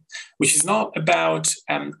co-design, which is not about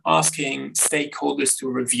asking stakeholders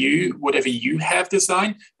to review whatever you have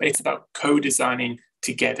designed, but it's about co-designing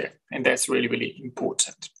together. And that's really, really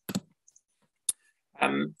important.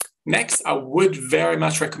 Next, I would very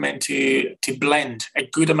much recommend to blend a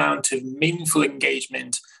good amount of meaningful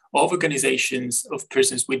engagement of organizations of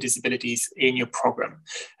persons with disabilities in your program.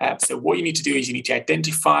 So what you need to do is you need to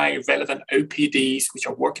identify relevant OPDs, which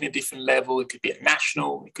are working at different level. It could be a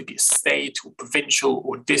national, it could be a state or provincial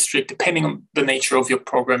or district, depending on the nature of your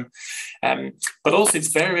program. But also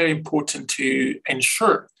it's very, very important to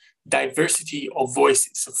ensure diversity of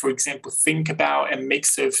voices. So for example, think about a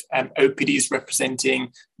mix of OPDs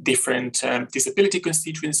representing different disability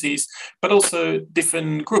constituencies, but also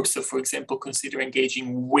different groups. So for example, consider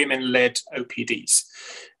engaging women-led OPDs.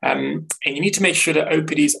 And you need to make sure that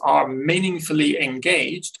OPDs are meaningfully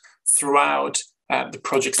engaged throughout the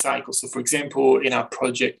project cycle. So for example, in our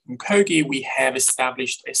project in Kogi, we have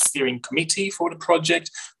established a steering committee for the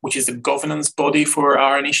project, which is the governance body for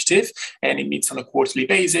our initiative. And it meets on a quarterly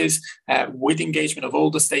basis with engagement of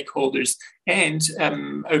all the stakeholders, and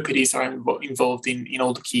OPDs are involved in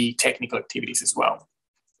all the key technical activities as well.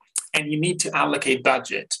 And you need to allocate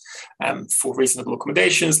budget for reasonable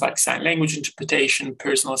accommodations like sign language interpretation,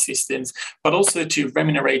 personal assistance, but also to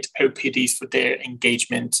remunerate OPDs for their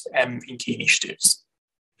engagement in key initiatives.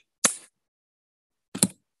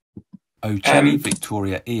 Ochemi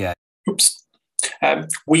Victoria EA. Oops.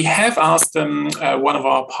 We have asked one of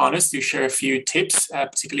our partners to share a few tips,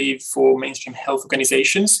 particularly for mainstream health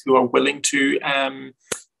organizations who are willing to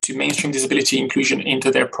mainstream disability inclusion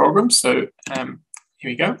into their programs. So here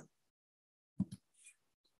we go.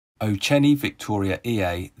 Ocheni Victoria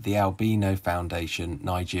EA, the Albino Foundation,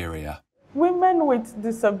 Nigeria. Women with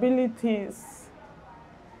disabilities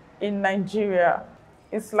in Nigeria,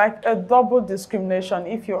 it's like a double discrimination,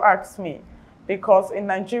 if you ask me, because in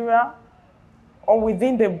Nigeria, or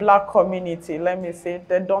within the Black community, let me say,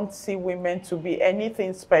 they don't see women to be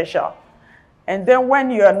anything special. And then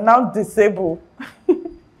when you are now disabled,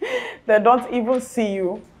 they don't even see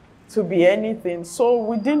you to be anything. So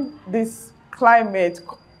within this climate,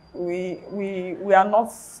 we are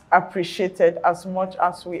not appreciated as much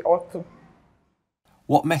as we ought to.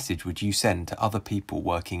 What message would you send to other people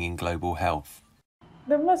working in global health?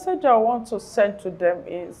 The message I want to send to them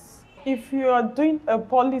is, if you are doing a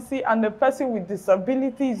policy and the person with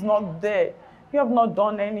disability is not there, you have not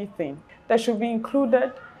done anything. They should be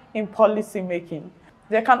included in policy making.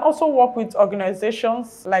 They can also work with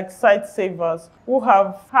organizations like Sight Savers who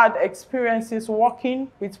have had experiences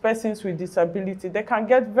working with persons with disability. They can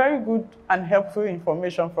get very good and helpful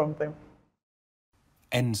information from them.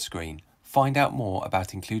 End screen. Find out more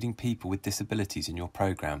about including people with disabilities in your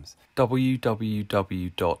programs.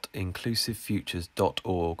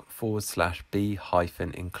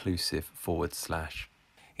 www.inclusivefutures.org/b-inclusive/.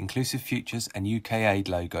 Inclusive Futures and UK Aid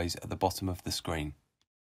logos at the bottom of the screen.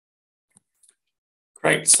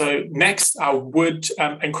 Great. So next, I would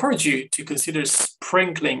encourage you to consider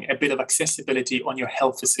sprinkling a bit of accessibility on your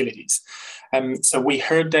health facilities. So we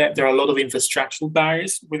heard that there are a lot of infrastructural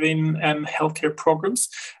barriers within healthcare programs.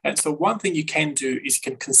 And so one thing you can do is you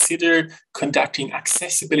can consider conducting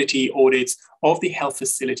accessibility audits of the health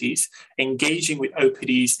facilities, engaging with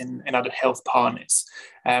OPDs and other health partners.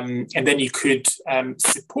 And then you could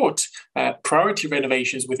support priority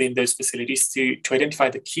renovations within those facilities to identify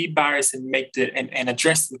the key barriers and and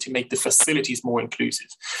address them to make the facilities more inclusive.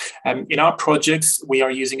 In our projects, we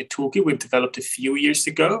are using a toolkit we've developed a few years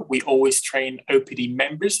ago. We always train OPD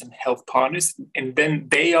members and health partners, and then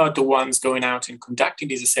they are the ones going out and conducting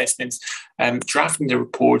these assessments, drafting the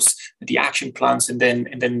reports, the action plans, and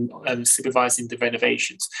then supervising the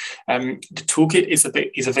renovations. The toolkit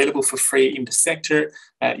is available for free in the sector.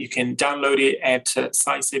 You can download it at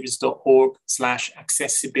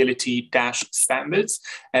sightsavers.org/accessibility-standards.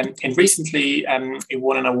 And recently, it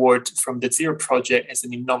won an award from the Zero Project as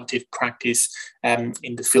an innovative practice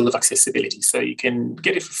in the field of accessibility. So you can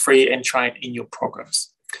get it for free and try it in your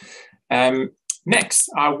programs. Next,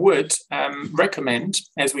 I would recommend,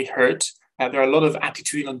 as we heard, there are a lot of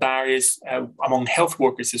attitudinal barriers among health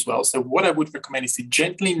workers as well. So what I would recommend is to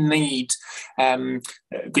gently lead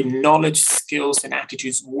good knowledge, skills, and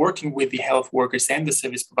attitudes working with the health workers and the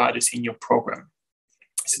service providers in your program.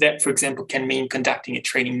 So that, for example, can mean conducting a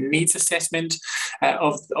training needs assessment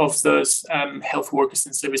of those health workers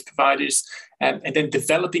and service providers, and then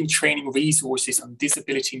developing training resources on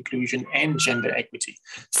disability inclusion and gender equity.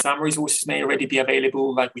 Some resources may already be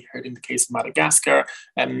available, like we heard in the case of Madagascar,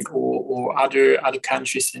 or other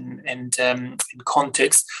countries and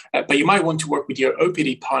contexts. But you might want to work with your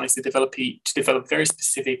OPD partners to develop very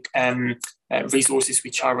specific resources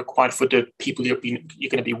which are required for the people you're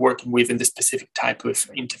going to be working with in this specific type of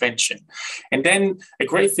intervention. And then a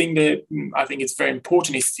great thing that I think is very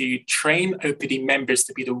important is to train OPD members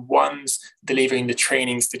to be the ones delivering the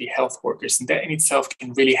trainings to the health workers. And that in itself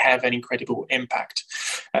can really have an incredible impact.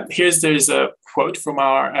 There's a quote from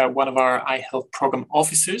one of our iHealth program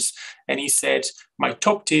officers, and he said, "My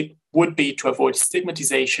top tip would be to avoid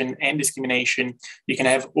stigmatization and discrimination. You can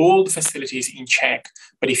have all the facilities in check,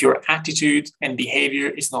 but if your attitude and behavior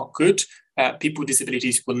is not good, people with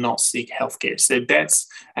disabilities will not seek healthcare." So that's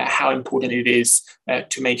how important it is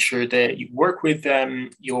to make sure that you work with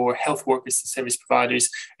your health workers and service providers,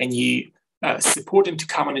 and you support them to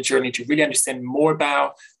come on a journey to really understand more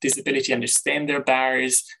about disability, understand their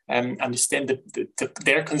barriers, understand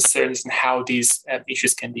their concerns and how these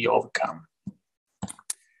issues can be overcome.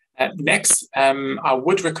 Next, I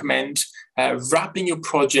would recommend wrapping your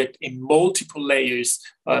project in multiple layers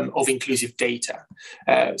of inclusive data.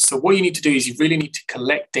 So what you need to do is you really need to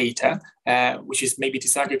collect data, which is maybe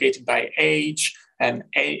disaggregated by age, and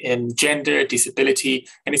gender, disability,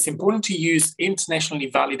 and it's important to use internationally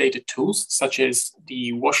validated tools such as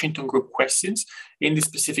the Washington Group questions In this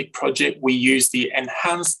specific project, we use the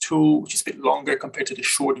enhanced tool, which is a bit longer compared to the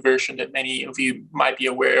short version that many of you might be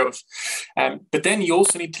aware of. But then you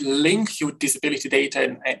also need to link your disability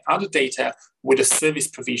data and other data with the service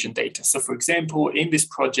provision data. So for example, in this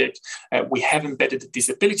project, we have embedded the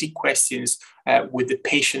disability questions with the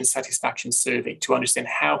patient satisfaction survey to understand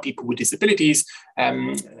how people with disabilities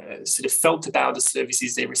sort of felt about the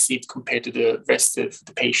services they received compared to the rest of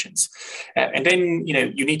the patients. And then,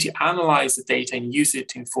 you need to analyze the data and use it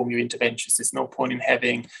to inform your interventions. There's no point in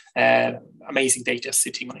having amazing data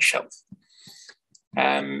sitting on a shelf.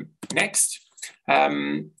 Next.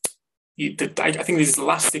 I think this is the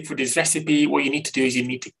last step for this recipe. What you need to do is you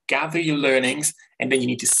need to gather your learnings and then you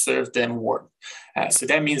need to serve them warm. So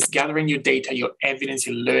that means gathering your data, your evidence,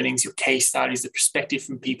 your learnings, your case studies, the perspective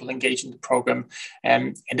from people engaged in the program.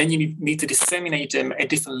 And then you need to disseminate them at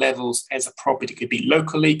different levels as appropriate. It could be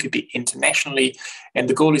locally, it could be internationally. And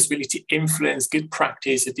the goal is really to influence good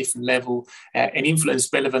practice at different level and influence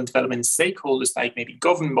relevant development stakeholders like maybe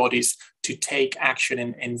government bodies to take action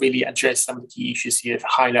and really address some of the key issues you have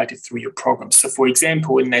highlighted through your program. So for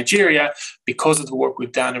example, in Nigeria, because of the work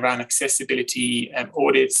we've done around accessibility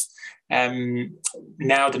audits,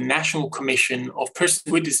 now the National Commission of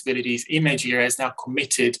Persons with Disabilities in Nigeria has now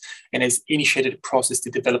committed and has initiated a process to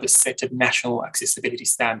develop a set of national accessibility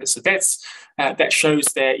standards. So that shows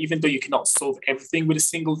that even though you cannot solve everything with a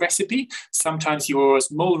single recipe, sometimes your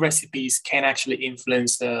small recipes can actually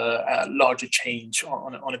influence a larger change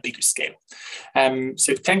on a bigger scale.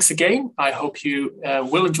 So thanks again. I hope you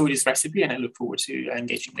will enjoy this recipe and I look forward to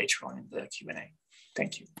engaging later on in the Q&A.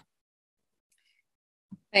 Thank you.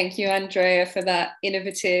 Thank you, Andrea, for that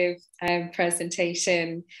innovative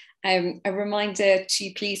presentation. A reminder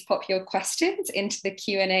to please pop your questions into the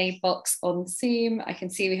Q&A box on Zoom. I can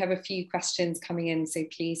see we have a few questions coming in, so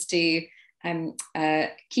please do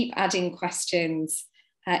keep adding questions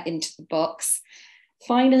into the box.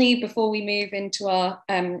 Finally, before we move into our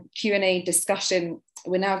Q&A discussion,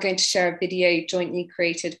 we're now going to share a video jointly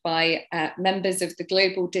created by members of the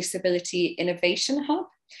Global Disability Innovation Hub,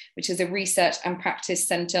 which is a research and practice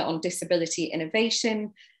centre on disability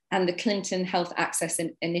innovation, and the Clinton Health Access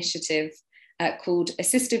Initiative called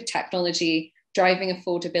Assistive Technology, Driving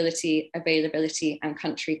Affordability, Availability and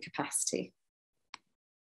Country Capacity.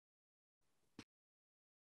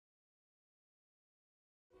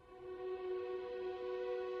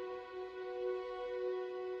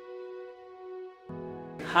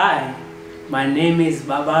 Hi, my name is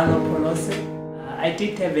Babalo Polose. I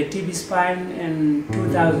did have a TB spine in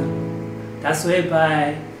 2000. That's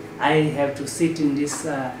whereby I have to sit in this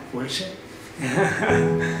wheelchair.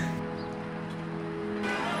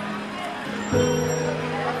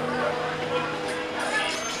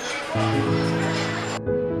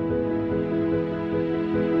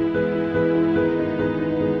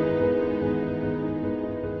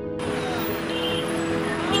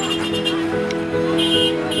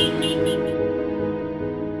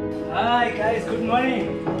 Hi guys, good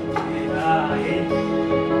morning.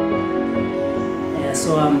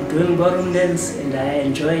 So I'm doing ballroom dance and I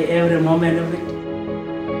enjoy every moment of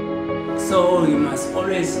it. So you must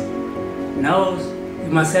always know, you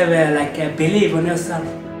must have a belief on yourself.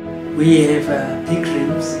 We have big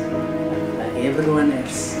dreams like everyone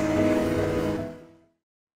else.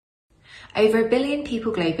 Over 1 billion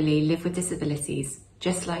people globally live with disabilities,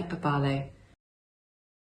 just like Babalo.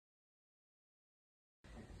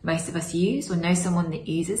 Most of us use or know someone that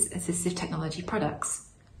uses assistive technology products.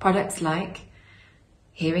 Products like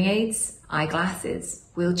hearing aids, eyeglasses,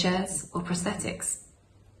 wheelchairs, or prosthetics.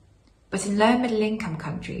 But in low and middle income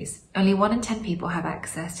countries, only 1 in 10 people have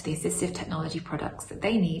access to the assistive technology products that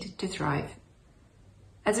they need to thrive.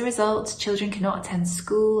 As a result, children cannot attend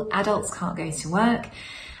school, adults can't go to work,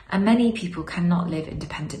 and many people cannot live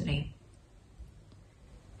independently.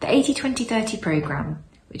 The 80-20-30 programme,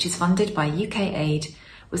 which is funded by UK Aid,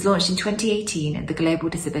 was launched in 2018 at the Global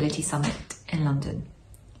Disability Summit in London.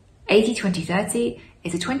 80-20-30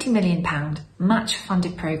 is a £20 million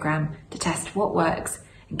match-funded programme to test what works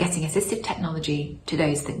in getting assistive technology to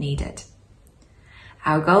those that need it.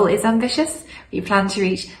 Our goal is ambitious. We plan to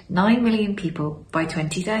reach 9 million people by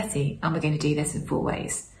 2030, and we're going to do this in 4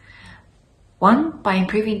 ways. 1, by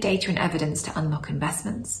improving data and evidence to unlock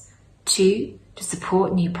investments. 2, to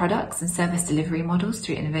support new products and service delivery models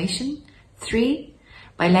through innovation. 3,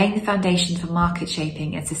 by laying the foundation for market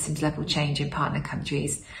shaping and systems level change in partner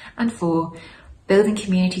countries. And 4, building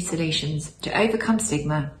community solutions to overcome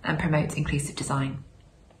stigma and promote inclusive design.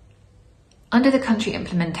 Under the country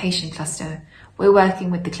implementation cluster, we're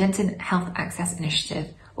working with the Clinton Health Access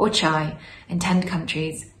Initiative or CHAI, in 10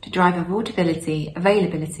 countries to drive affordability,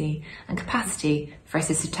 availability, and capacity for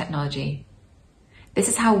assistive technology. This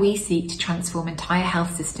is how we seek to transform entire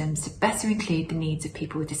health systems to better include the needs of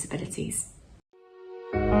people with disabilities.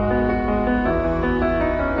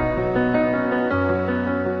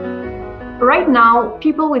 Right now,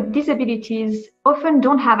 people with disabilities often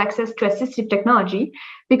don't have access to assistive technology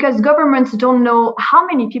because governments don't know how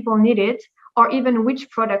many people need it or even which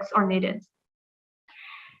products are needed.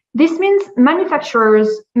 This means manufacturers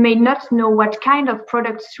may not know what kind of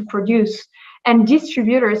products to produce, and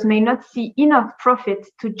distributors may not see enough profit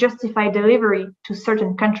to justify delivery to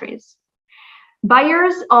certain countries.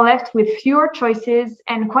 Buyers are left with fewer choices,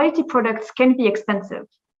 and quality products can be expensive.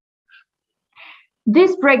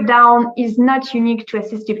 This breakdown is not unique to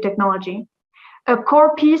assistive technology. A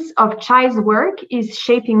core piece of CHAI's work is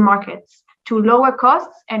shaping markets to lower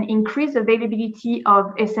costs and increase availability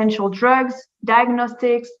of essential drugs,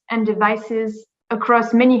 diagnostics, and devices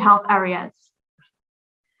across many health areas.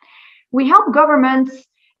 We help governments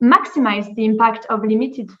maximize the impact of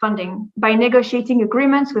limited funding by negotiating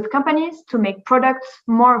agreements with companies to make products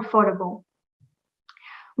more affordable.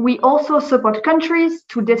 We also support countries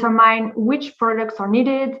to determine which products are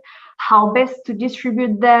needed, how best to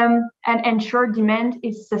distribute them, and ensure demand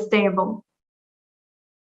is sustainable.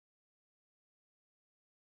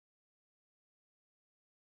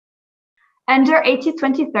 Under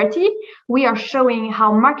 80-20-30, we are showing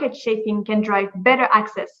how market shaping can drive better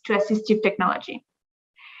access to assistive technology.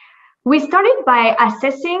 We started by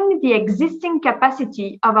assessing the existing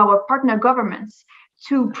capacity of our partner governments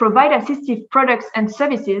to provide assistive products and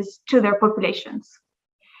services to their populations.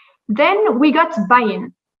 Then we got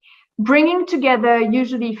buy-in, bringing together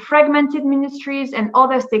usually fragmented ministries and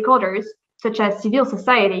other stakeholders, such as civil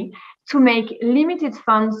society, to make limited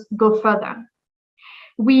funds go further.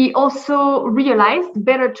 We also realized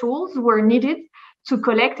better tools were needed to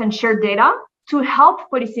collect and share data to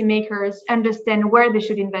help policymakers understand where they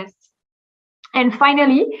should invest. And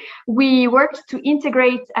finally, we worked to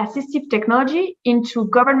integrate assistive technology into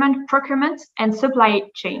government procurement and supply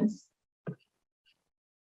chains.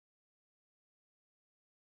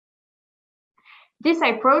 This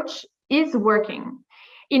approach is working.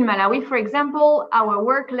 In Malawi, for example, our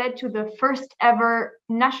work led to the first ever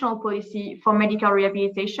national policy for medical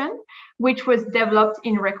rehabilitation, which was developed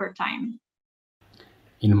in record time.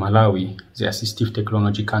 In Malawi, the assistive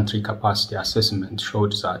technology country capacity assessment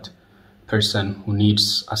showed that a person who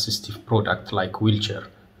needs assistive product like wheelchair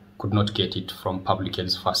could not get it from public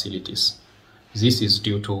health facilities. This is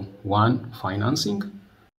due to 1, financing,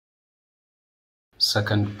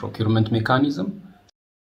 2, procurement mechanism,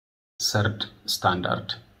 3,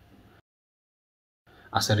 standard.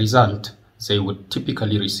 As a result, they would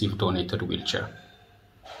typically receive donated wheelchair.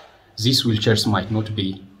 These wheelchairs might not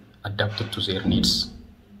be adapted to their needs.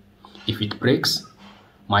 If it breaks,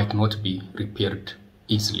 might not be repaired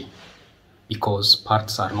easily because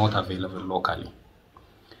parts are not available locally.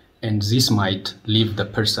 And this might leave the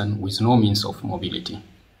person with no means of mobility.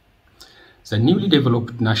 The newly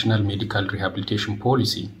developed National Medical Rehabilitation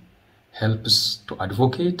Policy helps to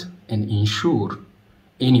advocate and ensure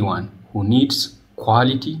anyone who needs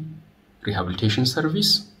quality rehabilitation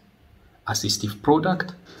service, assistive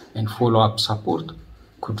product, and follow-up support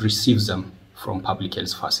could receive them from public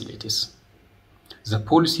health facilities. The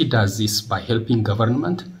policy does this by helping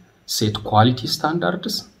government set quality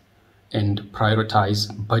standards and prioritize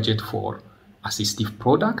budget for assistive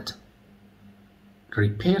product,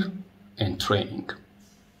 repair, and training.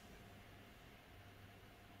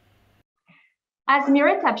 As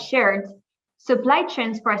Miretab shared, supply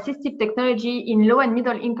chains for assistive technology in low and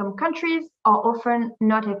middle income countries are often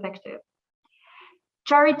not effective.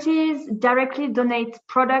 Charities directly donate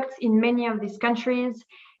products in many of these countries,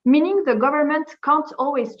 meaning the government can't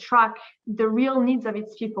always track the real needs of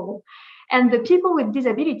its people, and the people with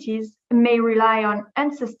disabilities may rely on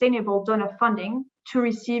unsustainable donor funding to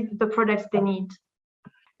receive the products they need.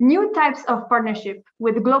 New types of partnership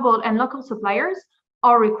with global and local suppliers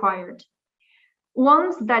are required.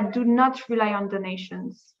 Ones that do not rely on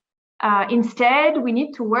donations. Instead, we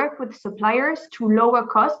need to work with suppliers to lower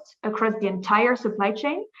costs across the entire supply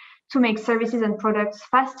chain to make services and products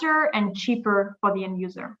faster and cheaper for the end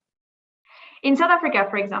user. In South Africa,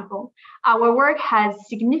 for example, our work has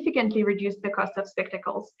significantly reduced the cost of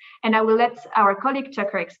spectacles, and I will let our colleague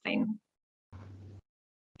Tucker explain.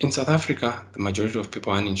 In South Africa, the majority of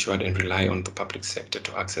people are uninsured and rely on the public sector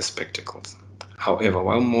to access spectacles. However,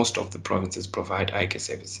 while most of the provinces provide eye care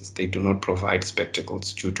services, they do not provide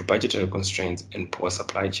spectacles due to budgetary constraints and poor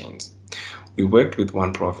supply chains. We worked with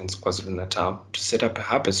one province, KwaZulu-Natal, to set up a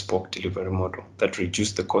hub-and-spoke delivery model that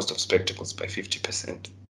reduced the cost of spectacles by 50%.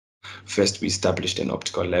 First, we established an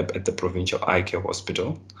optical lab at the Provincial Eye Care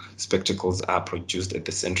Hospital. Spectacles are produced at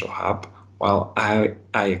the central hub, while eye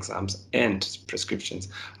exams and prescriptions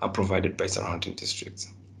are provided by surrounding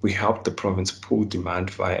districts. We helped the province pool demand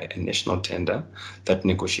via a national tender that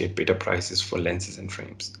negotiated better prices for lenses and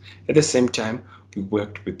frames. At the same time, we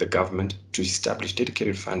worked with the government to establish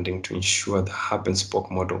dedicated funding to ensure the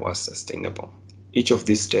hub-and-spoke model was sustainable. Each of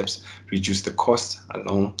these steps reduced the costs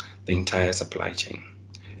along the entire supply chain.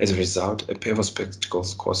 As a result, a pair of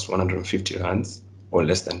spectacles cost 150 rands, or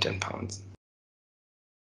less than £10.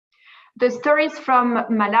 The stories from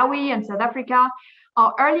Malawi and South Africa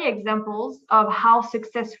are early examples of how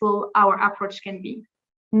successful our approach can be.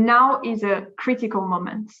 Now is a critical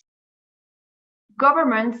moment.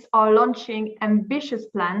 Governments are launching ambitious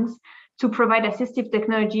plans to provide assistive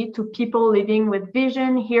technology to people living with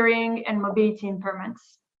vision, hearing, and mobility impairments.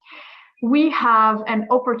 We have an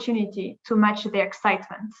opportunity to match their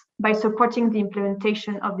excitement by supporting the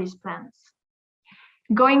implementation of these plans.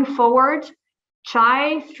 Going forward,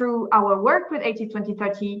 CHAI, through our work with AT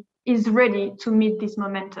 2030, is ready to meet this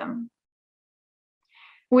momentum.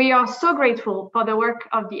 We are so grateful for the work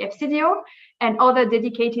of the FCDO and other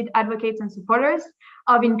dedicated advocates and supporters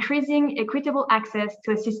of increasing equitable access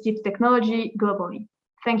to assistive technology globally.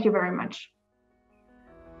 Thank you very much.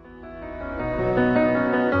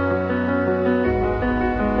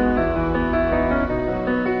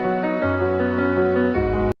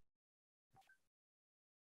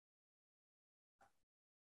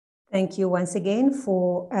 Thank you once again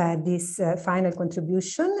for this final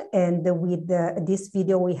contribution. And with this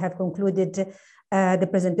video, we have concluded the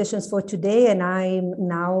presentations for today. And I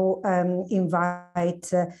now invite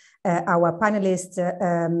our panelists,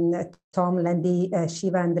 Tom, Landy,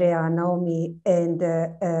 Shiva, Andrea, Naomi, and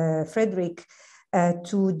Frederick,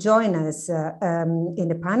 to join us in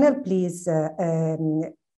the panel. Please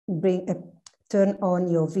turn on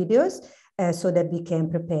your videos so that we can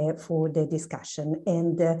prepare for the discussion.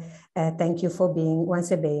 And thank you for being, once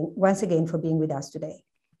again, for being with us today.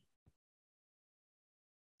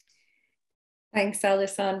 Thanks,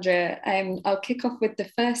 Alessandra. I'll kick off with the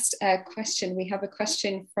first question. We have a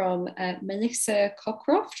question from Melissa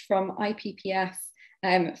Cockcroft from IPPF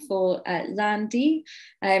for Landy.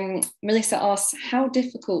 Melissa asks, how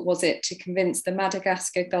difficult was it to convince the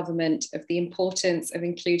Madagascar government of the importance of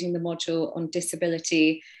including the module on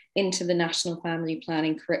disability into the National Family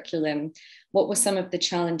Planning curriculum? What were some of the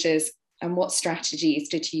challenges and what strategies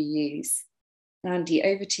did you use? Landy,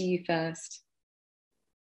 over to you first.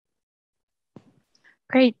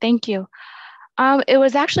 Great, thank you. It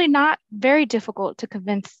was actually not very difficult to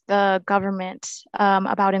convince the government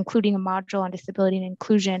about including a module on disability and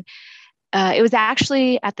inclusion. It was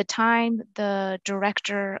actually at the time the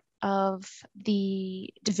director of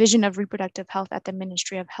the Division of Reproductive Health at the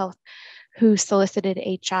Ministry of Health who solicited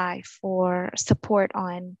HI for support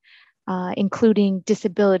on including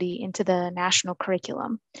disability into the national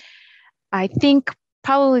curriculum. I think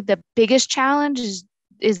probably the biggest challenge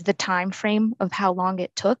is the time frame of how long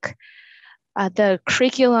it took. The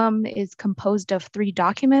curriculum is composed of 3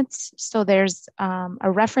 documents. So there's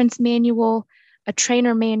a reference manual, a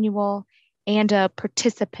trainer manual, and a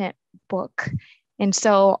participant book. And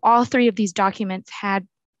so all 3 of these documents had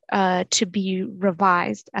to be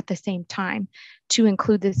revised at the same time to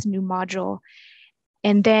include this new module.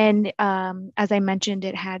 And then, as I mentioned,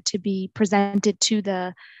 it had to be presented to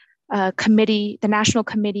the committee, the National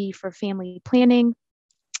Committee for Family Planning.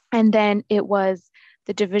 And then it was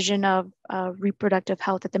the Division of Reproductive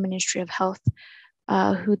Health at the Ministry of Health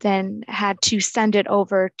who then had to send it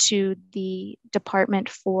over to the Department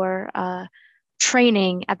for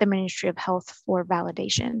Training at the Ministry of Health for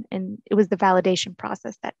validation. And it was the validation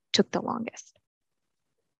process that took the longest.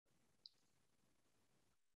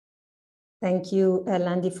 Thank you,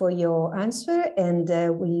 Landy, for your answer. And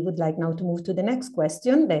we would like now to move to the next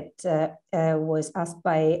question that was asked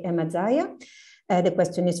by Emma Zaya. The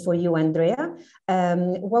question is for you, Andrea.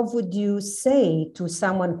 What would you say to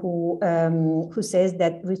someone who says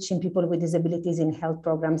that reaching people with disabilities in health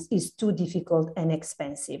programs is too difficult and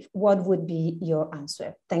expensive? What would be your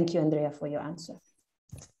answer? Thank you, Andrea, for your answer.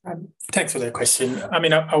 Thanks for that question. I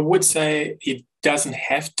mean, I would say it doesn't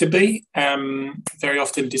have to be. Very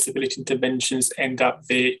often disability interventions end up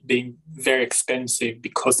being very expensive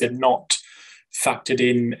because they're not factored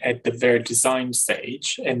in at the very design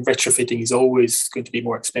stage, and retrofitting is always going to be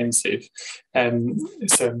more expensive.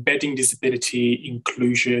 So embedding disability,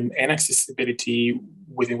 inclusion, and accessibility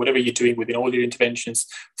within whatever you're doing, within all your interventions,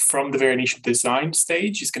 from the very initial design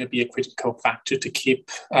stage is going to be a critical factor to keep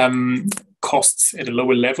costs at a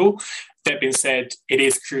lower level. That being said, it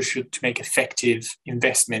is crucial to make effective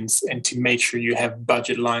investments and to make sure you have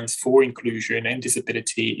budget lines for inclusion and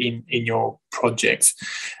disability in your projects.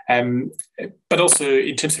 But also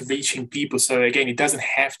in terms of reaching people. So again, it doesn't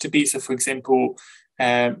have to be. So for example,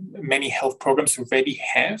 many health programs already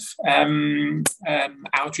have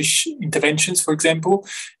outreach interventions, for example.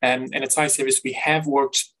 And at Sightsavers, we have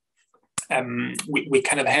worked we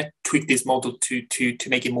kind of had to tweak this model to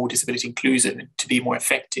make it more disability inclusive and to be more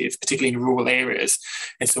effective, particularly in rural areas.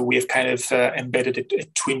 And so we have kind of embedded a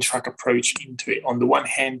twin track approach into it. On the one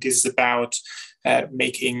hand, this is about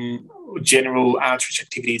making general outreach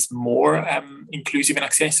activities more inclusive and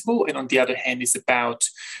accessible. And on the other hand, is about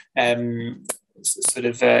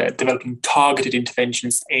developing targeted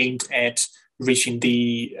interventions aimed at reaching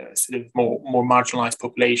the more marginalized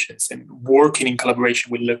populations and working in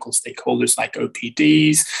collaboration with local stakeholders like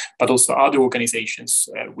OPDs, but also other organizations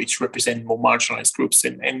which represent more marginalized groups.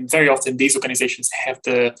 And very often these organizations have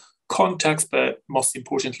the contacts, but most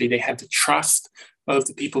importantly, they have the trust of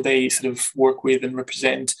the people they work with and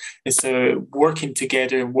represent. And so working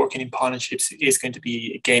together and working in partnerships is going to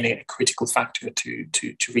be, again, a critical factor to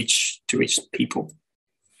reach people.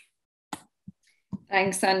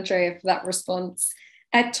 Thanks, Andrea, for that response.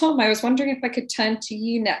 Tom, I was wondering if I could turn to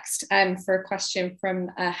you next for a question from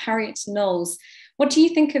Harriet Knowles. What do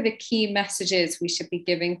you think are the key messages we should be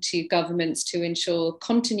giving to governments to ensure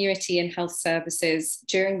continuity in health services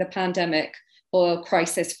during the pandemic or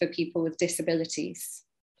crisis for people with disabilities?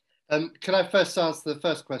 Can I first answer the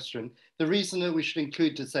first question? The reason that we should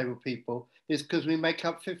include disabled people is because we make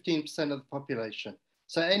up 15% of the population.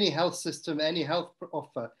 So any health system, any health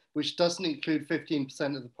offer which doesn't include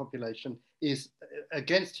 15% of the population is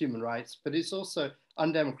against human rights, but it's also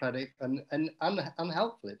undemocratic and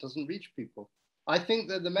unhelpful. It doesn't reach people. I think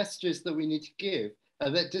that the messages that we need to give are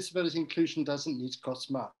that disability inclusion doesn't need to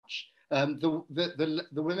cost much. The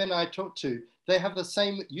women I talk to, they have the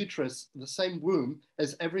same uterus, the same womb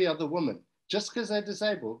as every other woman. Just because they're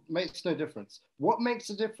disabled makes no difference. What makes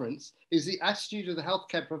a difference is the attitude of the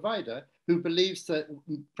healthcare provider who believes that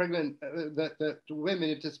that women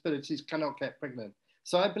with disabilities cannot get pregnant.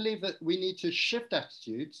 So I believe that we need to shift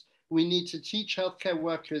attitudes. We need to teach healthcare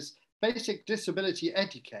workers basic disability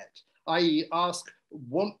etiquette, i.e. ask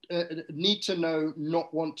need to know,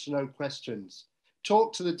 not want to know questions.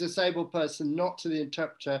 Talk to the disabled person, not to the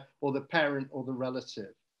interpreter or the parent or the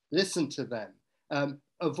relative. Listen to them.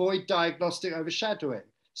 Avoid diagnostic overshadowing.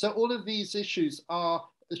 So all of these issues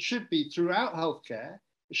should be throughout healthcare,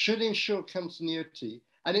 should ensure continuity,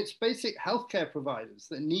 and it's basic healthcare providers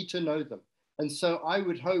that need to know them. And so I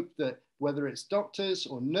would hope that whether it's doctors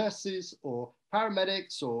or nurses or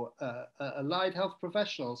paramedics or allied health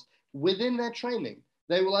professionals, within their training,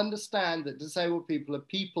 they will understand that disabled people are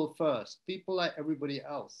people first, people like everybody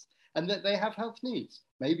else, and that they have health needs,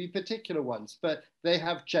 maybe particular ones, but they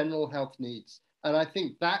have general health needs. And I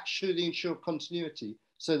think that should ensure continuity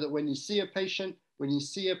so that when you see a patient, when you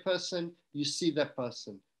see a person, you see that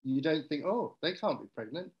person. You don't think, oh, they can't be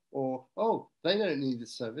pregnant, or, oh, they don't need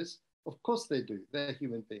this service. Of course they do. They're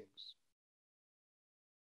human beings.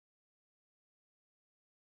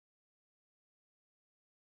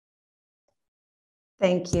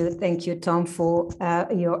 Thank you, Tom, for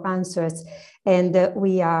your answers. And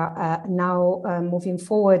we are now moving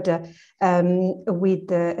forward with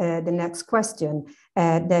the next question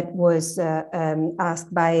that was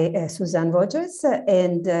asked by Suzanne Rogers,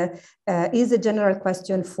 and is a general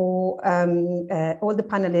question for all the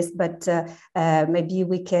panelists, but maybe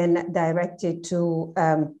we can direct it to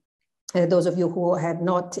those of you who have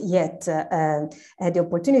not yet had the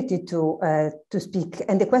opportunity to speak.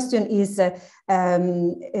 And the question is,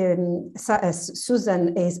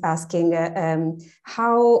 Susan is asking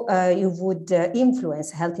how you would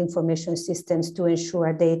influence health information systems to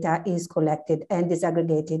ensure data is collected and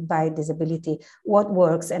disaggregated by disability, what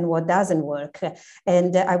works and what doesn't work.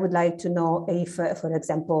 And I would like to know if, for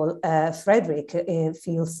example, Frederick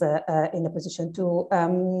feels in a position to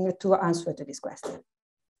answer to this question.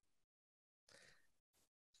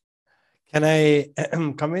 Can I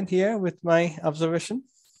come in here with my observation?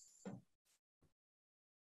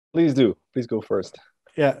 Please do. Please go first.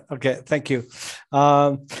 Yeah. Okay. Thank you.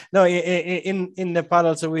 No, in Nepal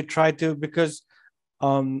also we try to, because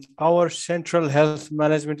our central health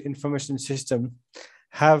management information system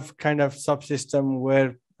have kind of subsystem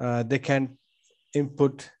where they can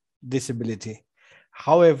input disability.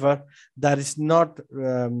 However, that is not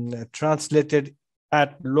translated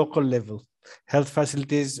at local level. Health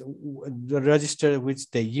facilities, the register which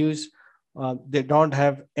they use, they don't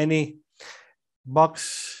have any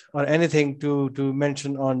box or anything to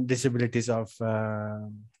mention on disabilities of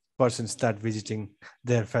persons that visiting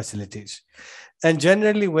their facilities. And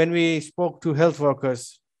generally, when we spoke to health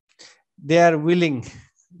workers, they are willing,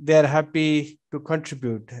 they are happy to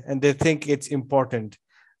contribute, and they think it's important.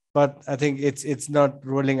 But I think it's not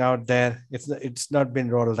rolling out there. It's not been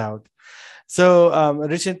rolled out. So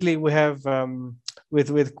recently we have,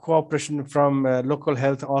 with cooperation from local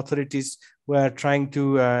health authorities, we are trying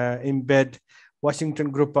to embed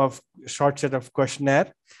Washington group of short set of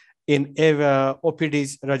questionnaire in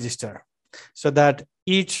OPD's register, so that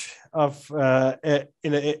each of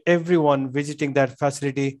everyone visiting that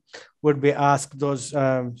facility would be asked those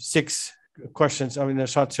 6 questions,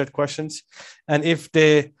 short set questions, and if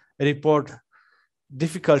they report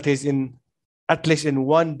difficulties in at least in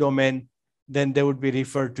one domain, then they would be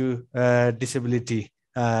referred to disability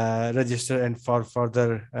register and for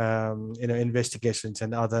further investigations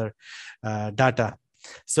and other data.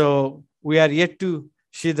 So we are yet to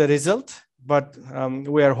see the result, but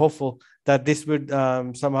we are hopeful that this would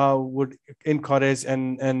somehow would encourage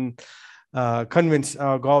and convince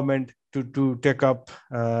our government to take up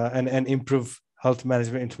and improve health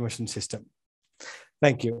management information system.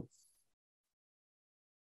 Thank you.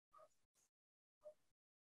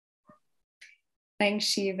 Thanks,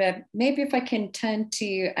 Shiva. Maybe if I can turn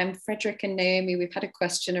to Frederick and Naomi, we've had a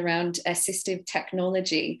question around assistive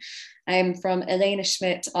technology. From Elena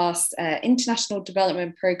Schmidt asked, international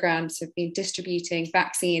development programs have been distributing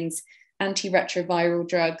vaccines, antiretroviral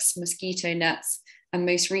drugs, mosquito nets, and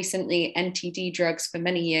most recently NTD drugs for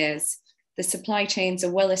many years. The supply chains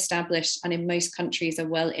are well established and in most countries are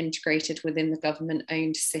well integrated within the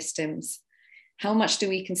government-owned systems. How much do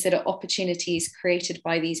we consider opportunities created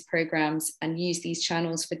by these programs and use these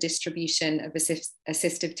channels for distribution of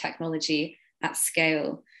assistive technology at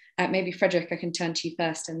scale? Maybe Frederick, I can turn to you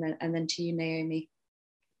first, and then to you, Naomi.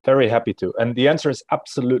 Very happy to. And the answer is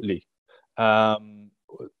absolutely.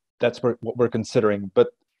 That's what we're considering. But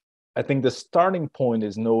I think the starting point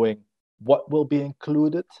is knowing what will be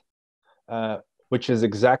included, which is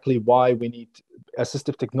exactly why we need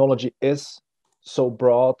assistive technology is so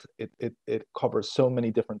broad. It covers so many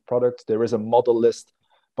different products. There is a model list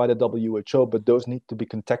by the WHO, but those need to be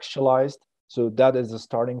contextualized. So that is the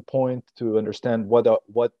starting point to understand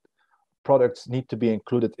what products need to be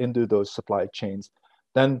included into those supply chains.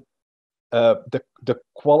 Then the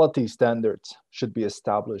quality standards should be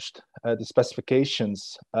established, the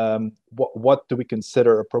specifications, what do we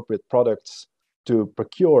consider appropriate products to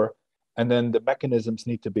procure, and then the mechanisms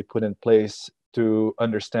need to be put in place to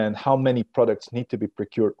understand how many products need to be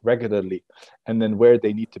procured regularly, and then where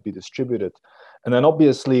they need to be distributed. And then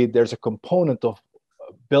obviously there's a component of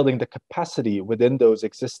building the capacity within those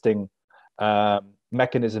existing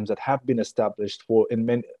mechanisms that have been established for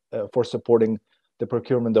supporting the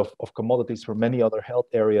procurement of commodities for many other health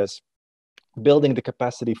areas, building the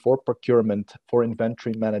capacity for procurement, for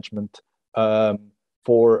inventory management,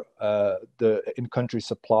 for the in-country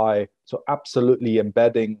supply. So absolutely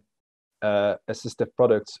embedding assistive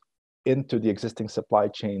products into the existing supply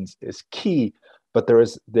chains is key, but there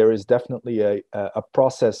is definitely a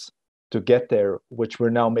process to get there, which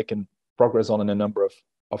we're now making progress on in a number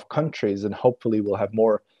of countries, and hopefully we'll have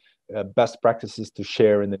more best practices to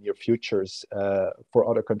share in the near futures for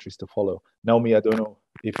other countries to follow. Naomi, I don't know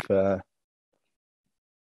if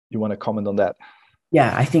you want to comment on that.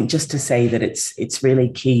 Yeah, I think just to say that it's really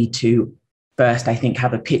key to first, I think,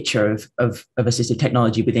 have a picture of assistive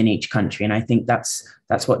technology within each country. And I think that's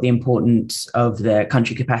what the importance of the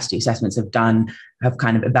country capacity assessments have done, have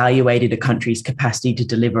kind of evaluated a country's capacity to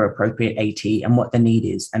deliver appropriate AT and what the need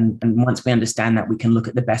is. And once we understand that, we can look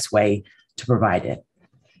at the best way to provide it.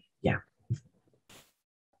 Yeah.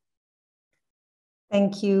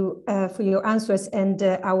 Thank you for your answers. And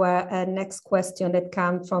our next question that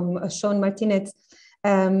comes from Sean Martinez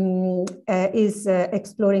is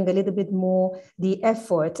exploring a little bit more the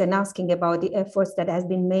efforts and asking about the efforts that has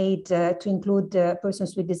been made to include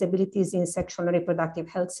persons with disabilities in sexual and reproductive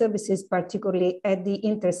health services, particularly at the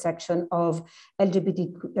intersection of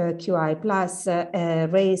LGBTQI+,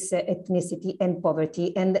 race, ethnicity, and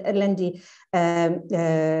poverty. And Lendi,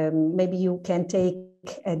 maybe you can take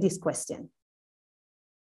this question.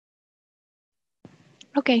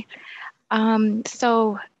 Okay,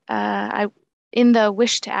 so in the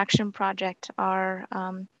Wish to Action project, our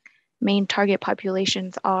main target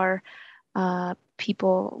populations are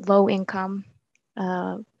people low income,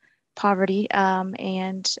 poverty,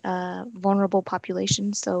 and vulnerable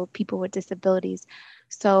populations, so people with disabilities.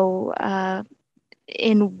 So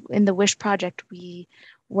in the WISH project, we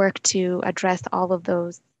work to address all of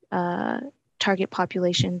those target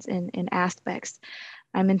populations and aspects.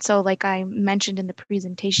 And so, like I mentioned in the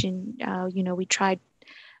presentation, we tried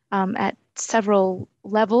at several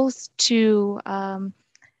levels to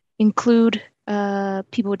include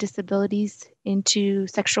people with disabilities into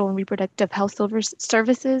sexual and reproductive health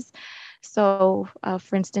services. So,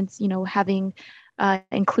 for instance, having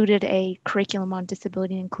included a curriculum on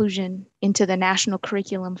disability inclusion into the national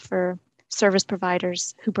curriculum for service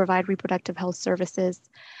providers who provide reproductive health services.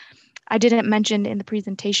 I didn't mention in the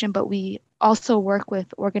presentation, but we also work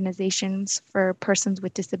with organizations for persons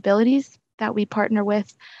with disabilities that we partner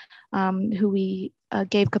with, who we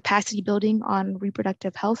gave capacity building on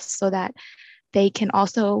reproductive health so that they can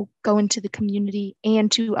also go into the community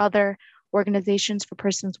and to other organizations for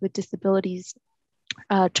persons with disabilities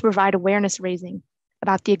to provide awareness raising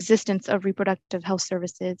about the existence of reproductive health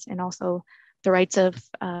services and also the rights of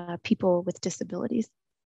people with disabilities.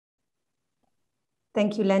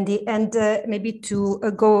 Thank you, Landy. And maybe to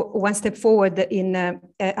go one step forward in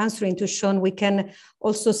answering to Sean, we can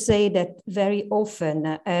also say that very often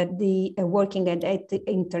the working at the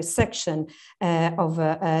intersection of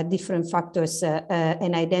different factors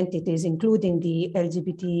and identities, including the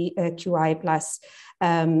LGBTQI+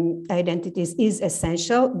 identities, is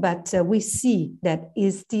essential. But we see that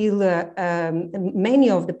is still many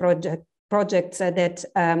of the projects that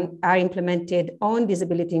are implemented on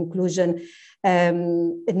disability inclusion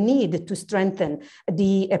need to strengthen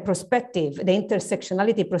the perspective, the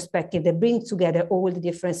intersectionality perspective that brings together all the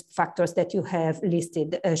different factors that you have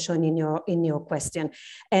listed, shown in your question.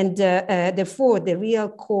 And therefore, the real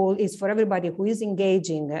call is for everybody who is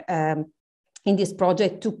engaging in this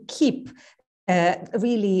project to keep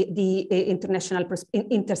really the intersectional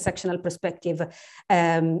perspective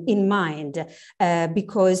in mind,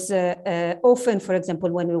 because often, for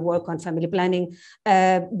example, when we work on family planning,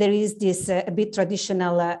 there is this a bit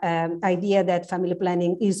traditional idea that family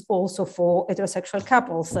planning is also for heterosexual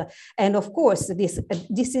couples. And of course,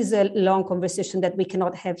 this is a long conversation that we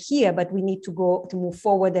cannot have here, but we need to move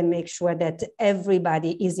forward and make sure that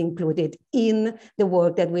everybody is included in the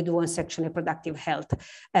work that we do on sexual and reproductive health,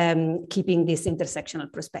 keeping this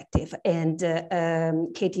intersectional perspective. And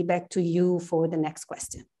Katie, back to you for the next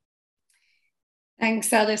question.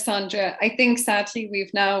 Thanks, Alessandra. I think sadly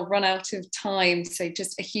we've now run out of time. So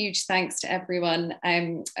just a huge thanks to everyone,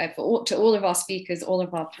 to all of our speakers, all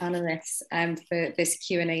of our panelists for this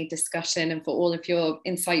Q&A discussion and for all of your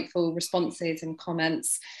insightful responses and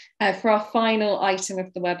comments. For our final item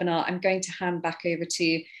of the webinar, I'm going to hand back over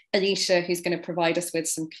to Alicia, who's going to provide us with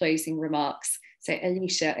some closing remarks. So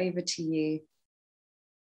Alicia, over to you.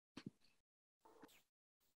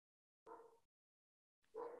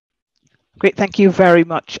 Great, thank you very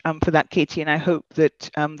much for that, Katie. And I hope that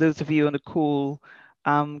those of you on the call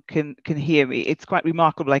can hear me. It's quite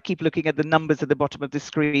remarkable. I keep looking at the numbers at the bottom of the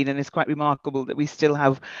screen, and it's quite remarkable that we still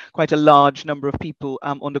have quite a large number of people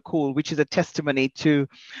on the call, which is a testimony to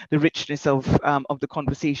the richness of the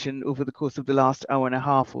conversation over the course of the last hour and a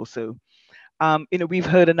half or so. We've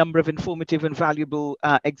heard a number of informative and valuable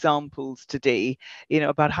examples today,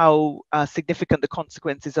 about how significant the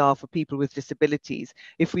consequences are for people with disabilities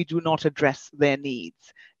if we do not address their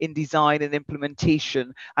needs in design and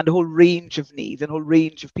implementation, and a whole range of needs and a whole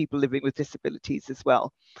range of people living with disabilities as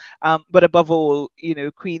well. But above all,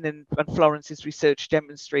 Queen and Florence's research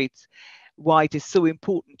demonstrates why it is so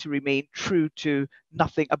important to remain true to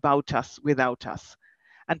nothing about us without us.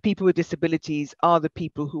 And people with disabilities are the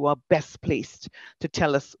people who are best placed to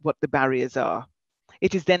tell us what the barriers are.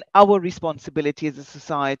 It is then our responsibility as a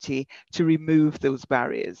society to remove those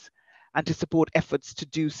barriers and to support efforts to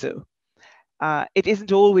do so. It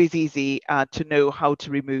isn't always easy to know how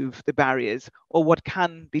to remove the barriers or what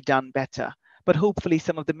can be done better, but hopefully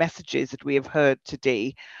some of the messages that we have heard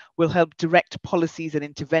today will help direct policies and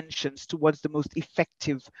interventions towards the most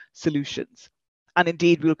effective solutions. And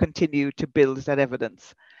indeed, we'll continue to build that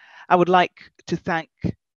evidence. I would like to thank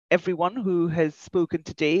everyone who has spoken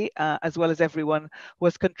today, as well as everyone who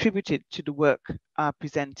has contributed to the work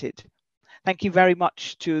presented. Thank you very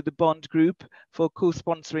much to the Bond Group for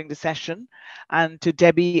co-sponsoring the session, and to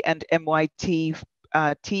Debbie and MYT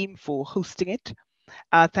team for hosting it.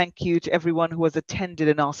 Thank you to everyone who has attended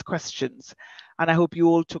and asked questions. And I hope you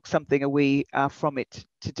all took something away from it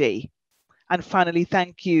today. And finally,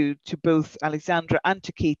 thank you to both Alexandra and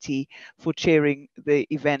to Katie for chairing the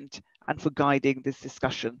event and for guiding this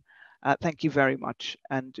discussion. Thank you very much,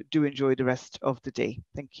 and do enjoy the rest of the day.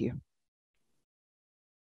 Thank you.